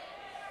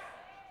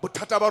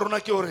 Bothata ba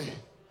rona ke hore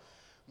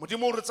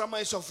modimo o re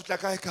tsamaisa ho fitla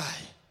kae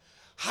kae.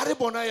 Ha re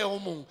bona ya o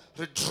mong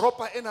re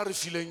dropa ena re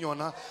fileng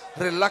yona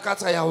re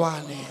lakatsa ya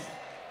wane.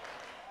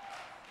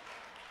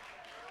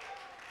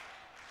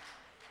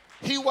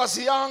 He was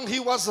young, he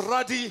was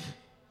ruddy,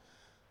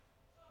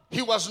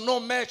 he was no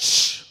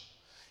match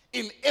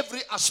in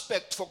every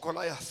aspect for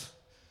Goliath.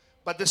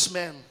 But this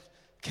man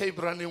came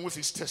running with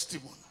his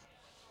testimony.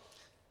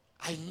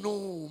 I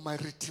know my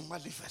Redeemer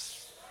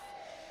liveth.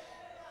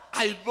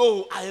 I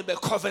know I am a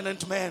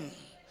covenant man.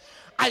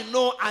 I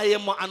know I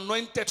am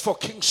anointed for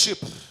kingship.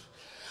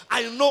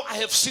 I know I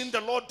have seen the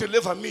Lord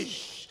deliver me.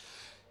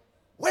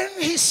 When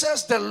he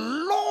says, the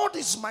Lord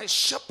is my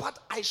shepherd,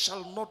 I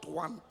shall not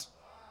want.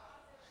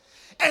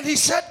 And he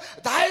said,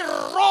 thy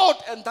rod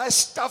and thy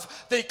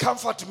staff, they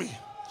comfort me.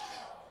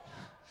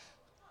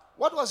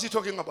 What was he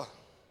talking about?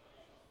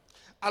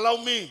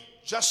 Allow me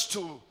just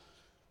to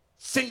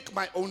think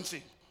my own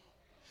thing.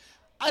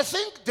 I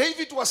think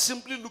David was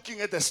simply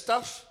looking at the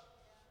staff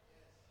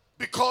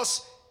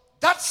because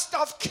that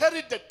staff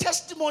carried the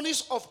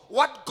testimonies of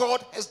what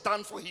God has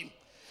done for him.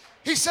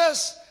 He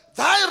says,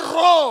 thy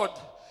rod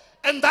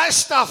and thy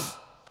staff,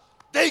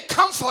 they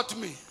comfort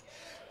me.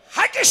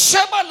 Ha ke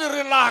sheba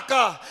le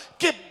relaka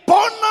ke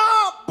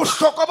bona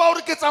bohlokwa ba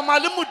hore ke tsamaya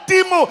le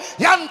modimo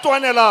ya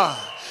ntwanela,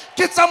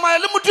 ke tsamaya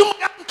le modimo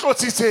ya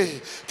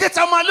ntlotsitse, ke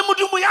tsamaya le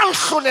modimo ya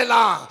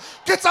nhlolelang,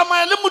 ke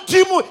tsamaya le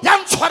modimo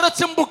ya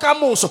ntshwaretseng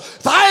bokamoso.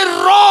 Thy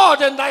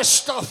rod and thy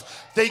staff,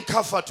 they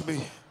comfort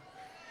me.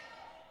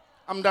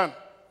 I'm done.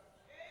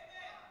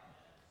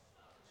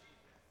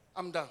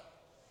 I'm done.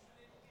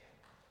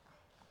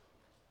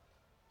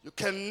 You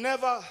can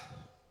never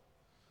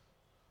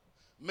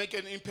make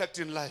an impact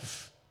in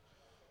life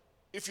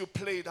if you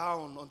play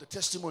down on the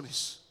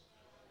testimonies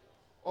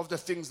of the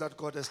things that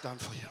God has done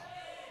for you,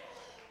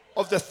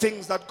 of the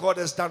things that God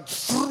has done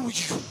through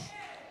you.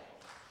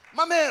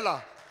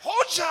 Mamela,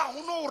 hoja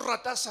uno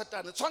rata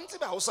satan, tshwantse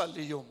ba hosa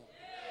le yo mo.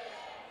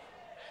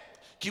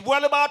 Ki bua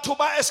le batho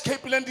ba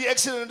escape land the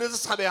accident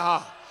tse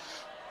tshabeha.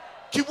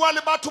 Ki bua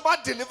le batho ba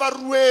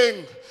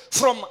deliverueng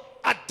from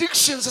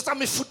addictions tsa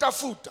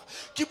mefuta-futa.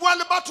 Ki bua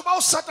le batho ba o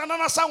satana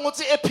na sa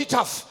ngotse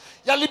epitaph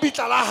ya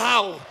lebitla la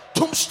hao,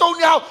 tombstone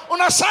ya hao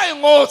ona sa e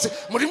ngotse,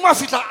 modimo a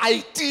fitla a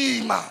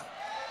itima.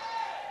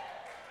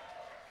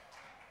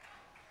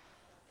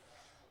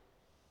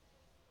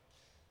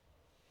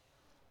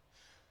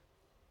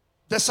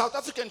 The South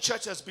African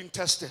church has been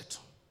tested,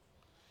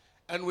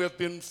 and we have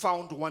been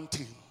found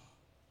wanting.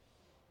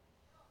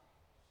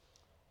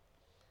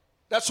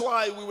 That's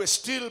why we were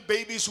still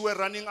babies who were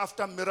running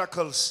after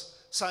miracles,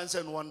 signs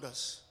and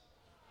wonders.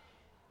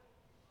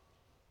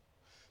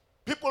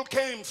 People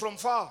came from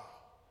far,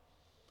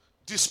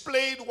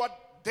 displayed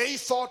what they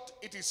thought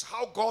it is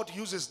how God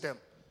uses them.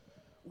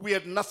 We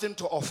had nothing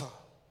to offer.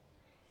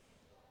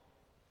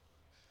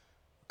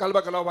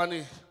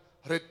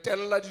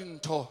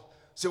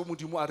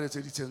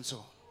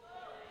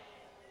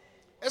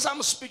 As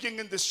I'm speaking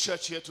in this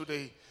church here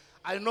today,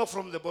 I know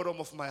from the bottom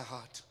of my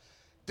heart,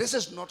 this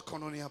is not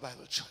Koinonia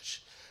Bible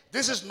Church.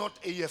 This is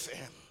not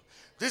AFM.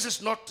 This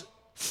is not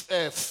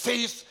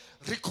faith,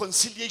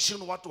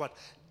 reconciliation, what.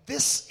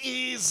 This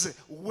is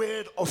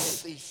word of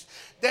faith.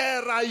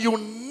 There are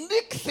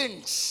unique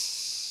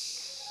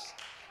things.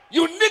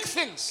 Unique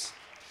things.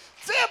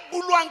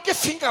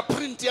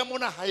 Fingerprint.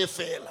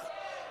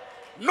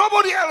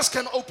 Nobody else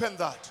can open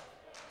that.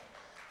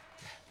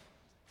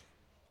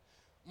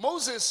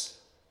 Moses,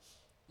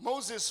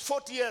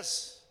 40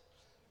 years,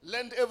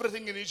 learned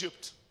everything in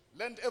Egypt.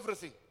 Learned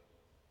everything.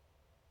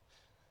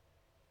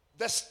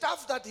 The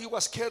stuff that he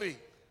was carrying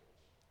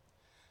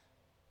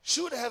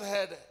should have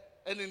had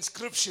an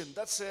inscription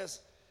that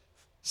says,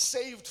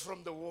 saved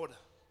from the water.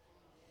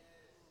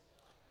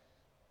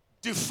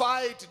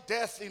 Defied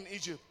death in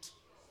Egypt.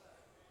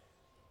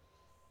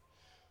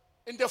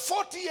 In the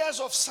 40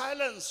 years of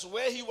silence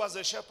where he was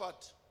a shepherd,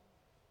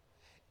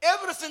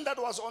 everything that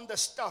was on the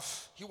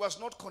stuff, he was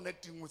not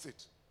connecting with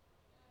it.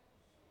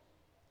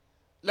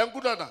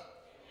 Langudana.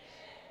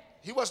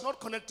 He was not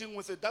connecting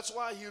with it. That's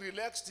why he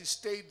relaxed, he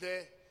stayed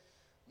there.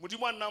 Because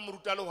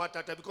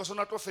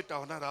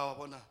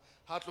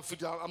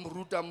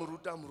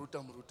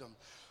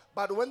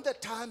but when the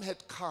time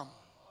had come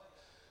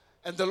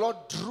and the Lord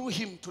drew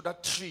him to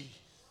that tree,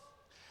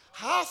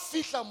 you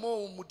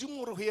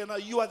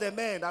are the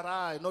man,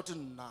 not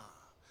in na.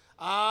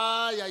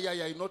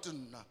 Not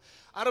in na.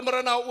 I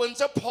remember now when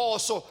the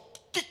pause,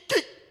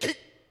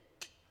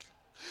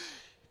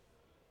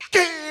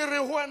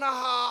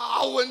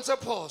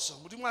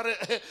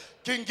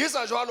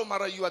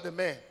 you are the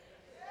man.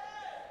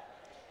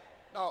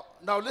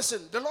 Now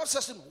listen, the Lord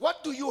says to him,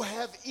 what do you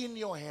have in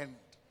your hand?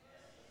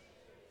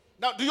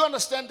 Now, do you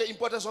understand the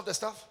importance of the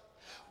staff?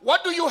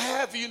 What do you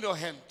have in your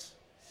hand?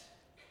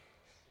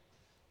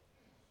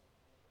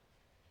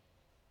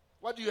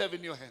 What do you have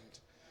in your hand?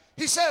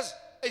 He says,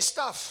 a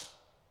staff.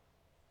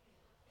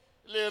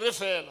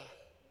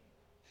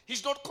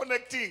 He's not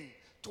connecting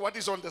to what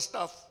is on the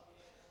staff.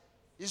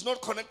 He's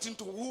not connecting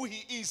to who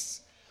he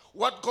is,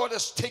 what God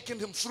has taken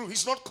him through.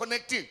 He's not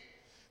connecting.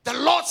 The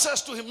Lord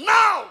says to him,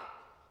 now,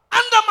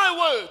 under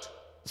my word,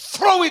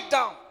 throw it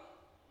down.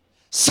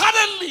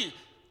 Suddenly,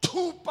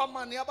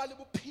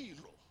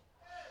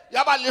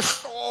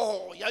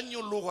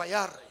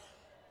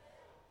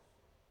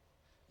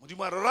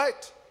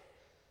 right?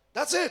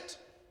 That's it.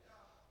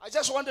 I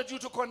just wanted you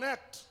to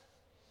connect.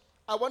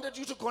 I wanted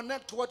you to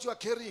connect to what you are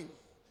carrying.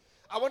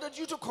 I wanted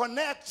you to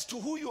connect to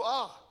who you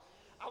are.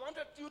 I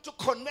wanted you to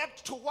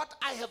connect to what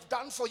I have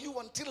done for you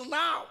until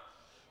now.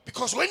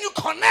 Because when you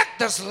connect,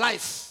 there's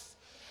life.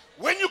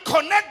 When you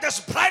connect,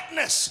 there's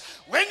brightness.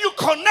 When you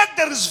connect,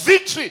 there is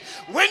victory.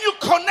 When you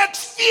connect,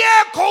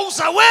 fear goes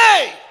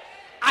away.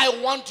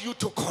 I want you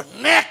to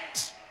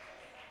connect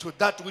to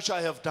that which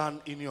I have done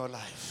in your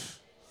life.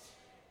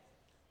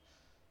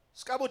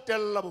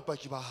 Skabutel.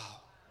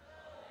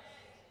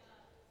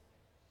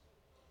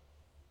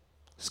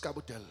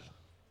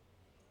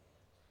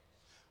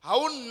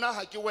 Hauna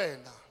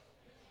hakiwena.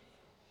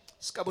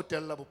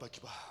 Skabutel la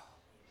bopaki ba.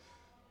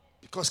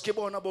 Because ke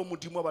bona bo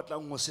modimo ba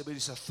batlang go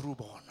sebedisa through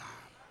bona.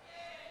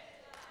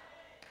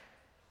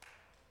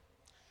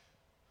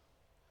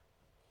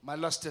 My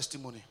last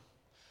testimony.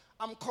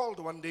 I'm called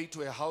one day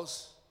to a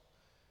house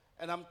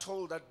and I'm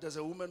told that there's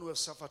a woman who has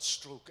suffered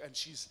stroke and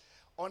she's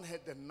on her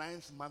the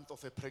 9th month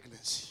of her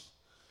pregnancy.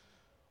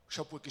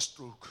 Shapweki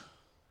stroke.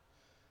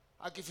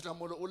 I give it a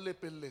molo ole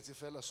pelletse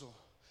fela so.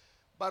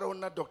 But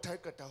on that doctor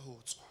kata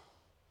hotso.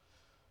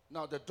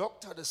 Now the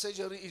doctor, the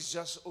surgery is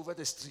just over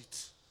the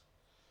street.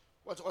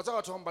 What's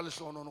our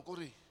tombalishono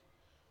kuri?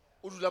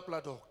 o dula pla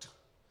doctor.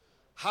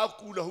 Ha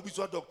kula ho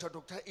bitswa doctor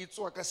e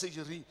tswa ka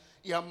surgery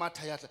ya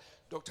matha ya tla.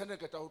 Doctor ne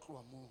ka ta o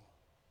tloa mo.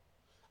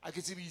 A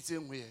ke tsebe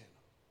itseng ho yena.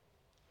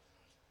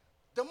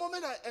 The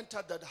moment I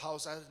entered that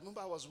house, I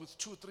remember I was with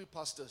 2-3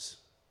 pastors.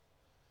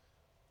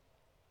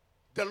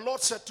 The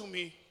Lord said to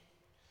me,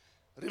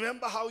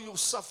 remember how you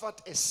suffered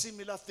a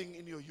similar thing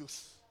in your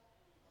youth.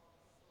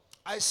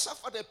 I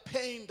suffered a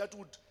pain that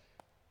would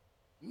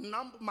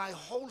numb my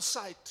whole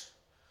side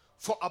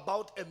for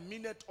about a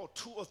minute or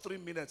 2 or 3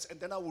 minutes, and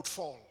then I would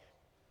fall.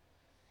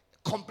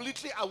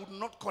 Completely, I would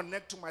not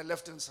connect to my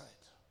left-hand side.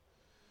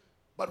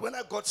 But when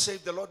I got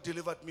saved, the Lord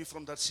delivered me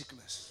from that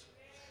sickness.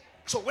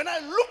 So when I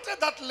looked at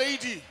that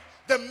lady,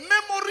 the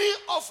memory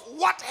of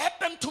what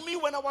happened to me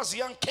when I was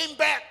young came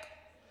back.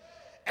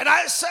 And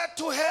I said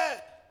to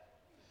her,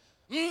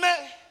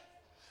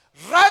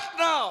 right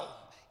now,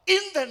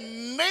 in the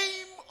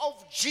name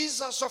of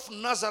Jesus of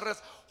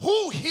Nazareth,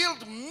 who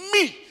healed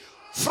me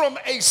from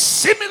a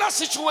similar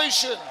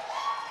situation,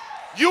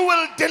 you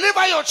will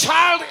deliver your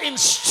child in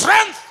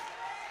strength.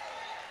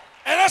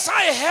 And as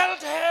I held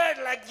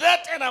her like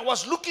that and I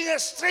was looking her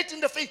straight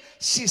in the face,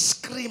 she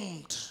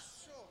screamed.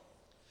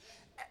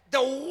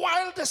 The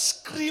wildest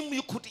scream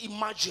you could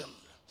imagine.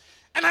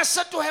 And I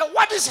said to her,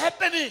 what is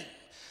happening?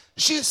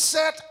 She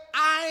said,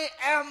 I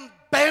am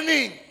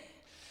burning.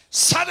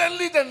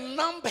 Suddenly the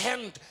numb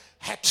hand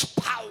had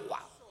power.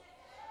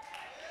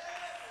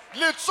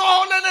 When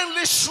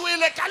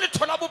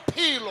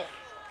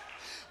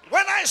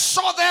I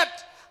saw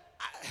that,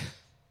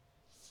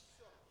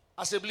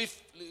 I said, believe.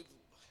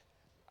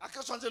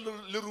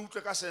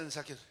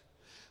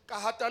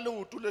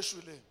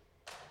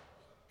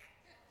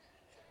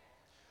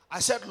 I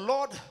said,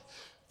 Lord,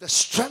 the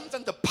strength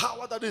and the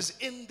power that is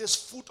in this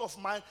foot of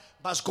mine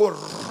must go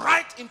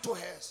right into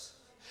hers.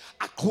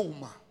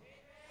 Akuma,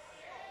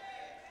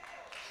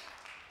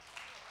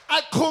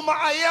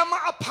 ayama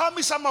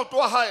apamisa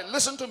mautuahai.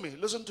 Listen to me,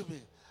 listen to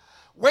me.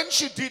 When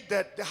she did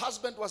that, the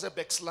husband was a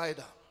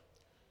backslider.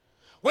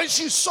 When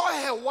she saw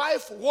her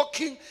wife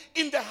walking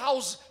in the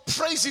house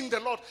praising the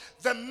Lord,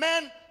 the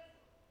man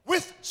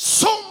with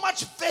so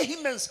much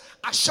vehemence,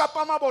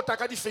 ashapama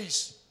botakadi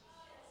face.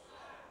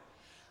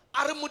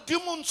 Are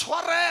modimo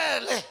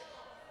ntshwarele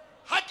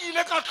ha ke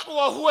ile ka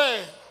tloa ho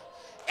wena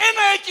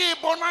ena e ke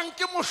bonang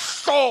ke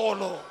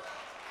mohlolo.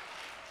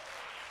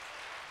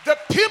 The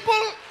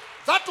people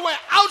that were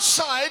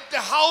outside the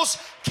house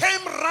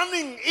came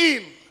running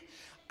in.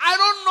 I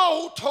don't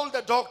know who told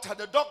the doctor.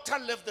 The doctor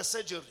left the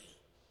surgery.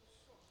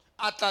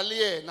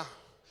 Ataliena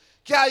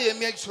ke a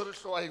eme a tshwere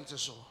hloa entse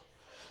so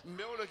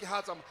mme o le ke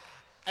ha tsama,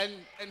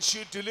 and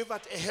she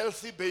delivered a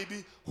healthy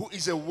baby who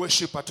is a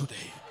worshiper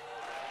today.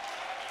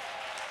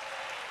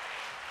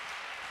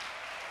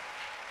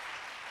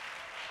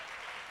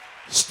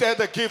 Stir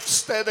the gift,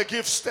 stir the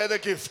gift, stir the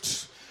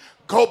gift.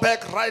 Go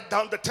back, write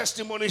down the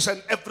testimonies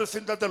and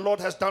everything that the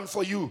Lord has done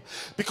for you.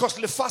 Because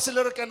lefase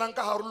le re kenang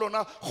ka hare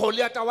lona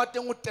Goliata wa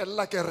teng o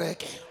tella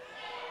kereke.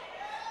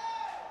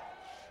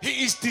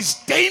 He is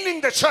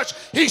disdaining the church.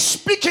 He's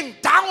speaking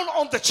down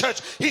on the church.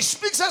 He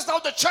speaks as though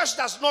the church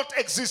does not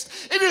exist.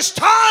 It is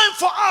time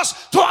for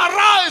us to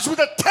arise with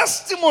the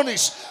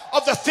testimonies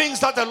of the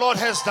things that the Lord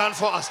has done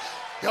for us.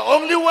 The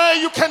only way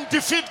you can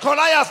defeat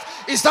Goliath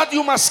is that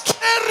you must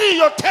carry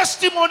your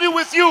testimony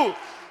with you.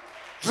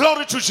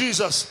 Glory to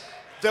Jesus.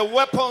 The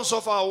weapons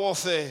of our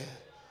warfare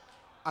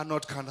are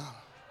not carnal,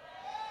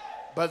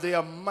 but they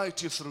are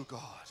mighty through God,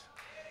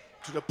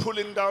 to the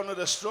pulling down of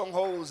the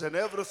strongholds and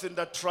everything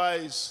that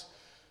tries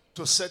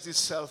to set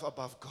itself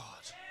above God.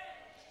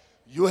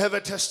 You have a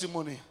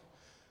testimony.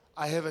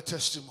 I have a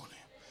testimony.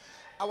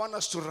 I want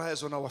us to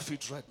rise on our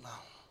feet right now.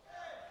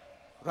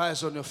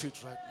 Rise on your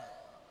feet right now.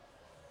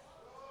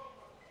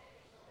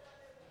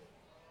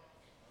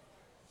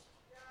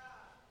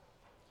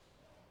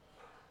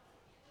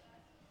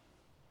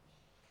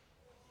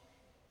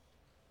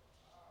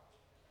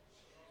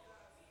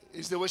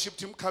 Is the worship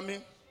team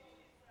coming?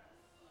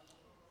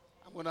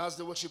 I'm going to ask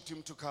the worship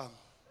team to come.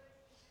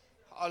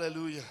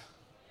 Hallelujah.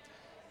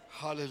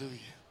 Hallelujah.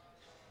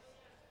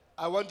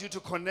 I want you to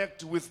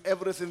connect with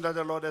everything that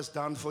the Lord has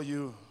done for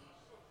you.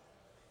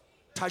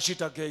 Touch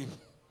it again.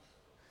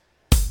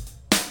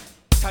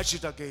 Touch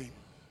it again.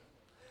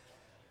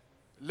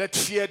 Let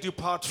fear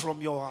depart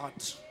from your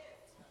heart.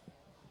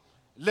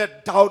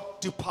 Let doubt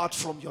depart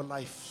from your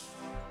life.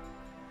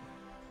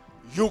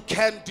 You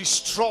can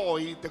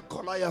destroy the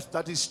Goliath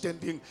that is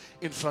standing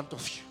in front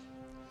of you.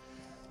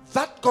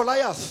 That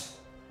Goliath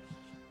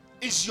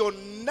is your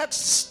next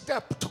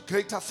step to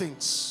greater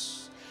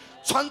things.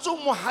 The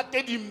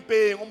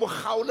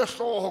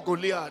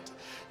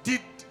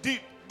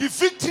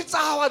victories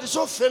are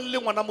so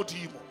failing when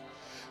Modimo.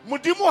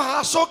 Modimo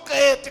has so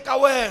great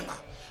kawena.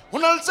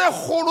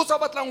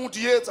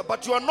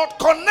 But you are not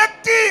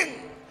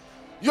connecting.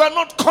 You are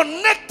not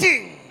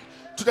connecting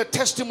to the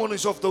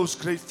testimonies of those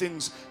great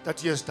things that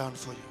He has done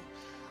for you.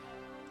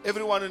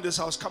 Everyone in this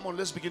house, come on,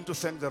 let's begin to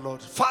thank the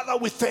Lord. Father,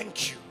 we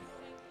thank you.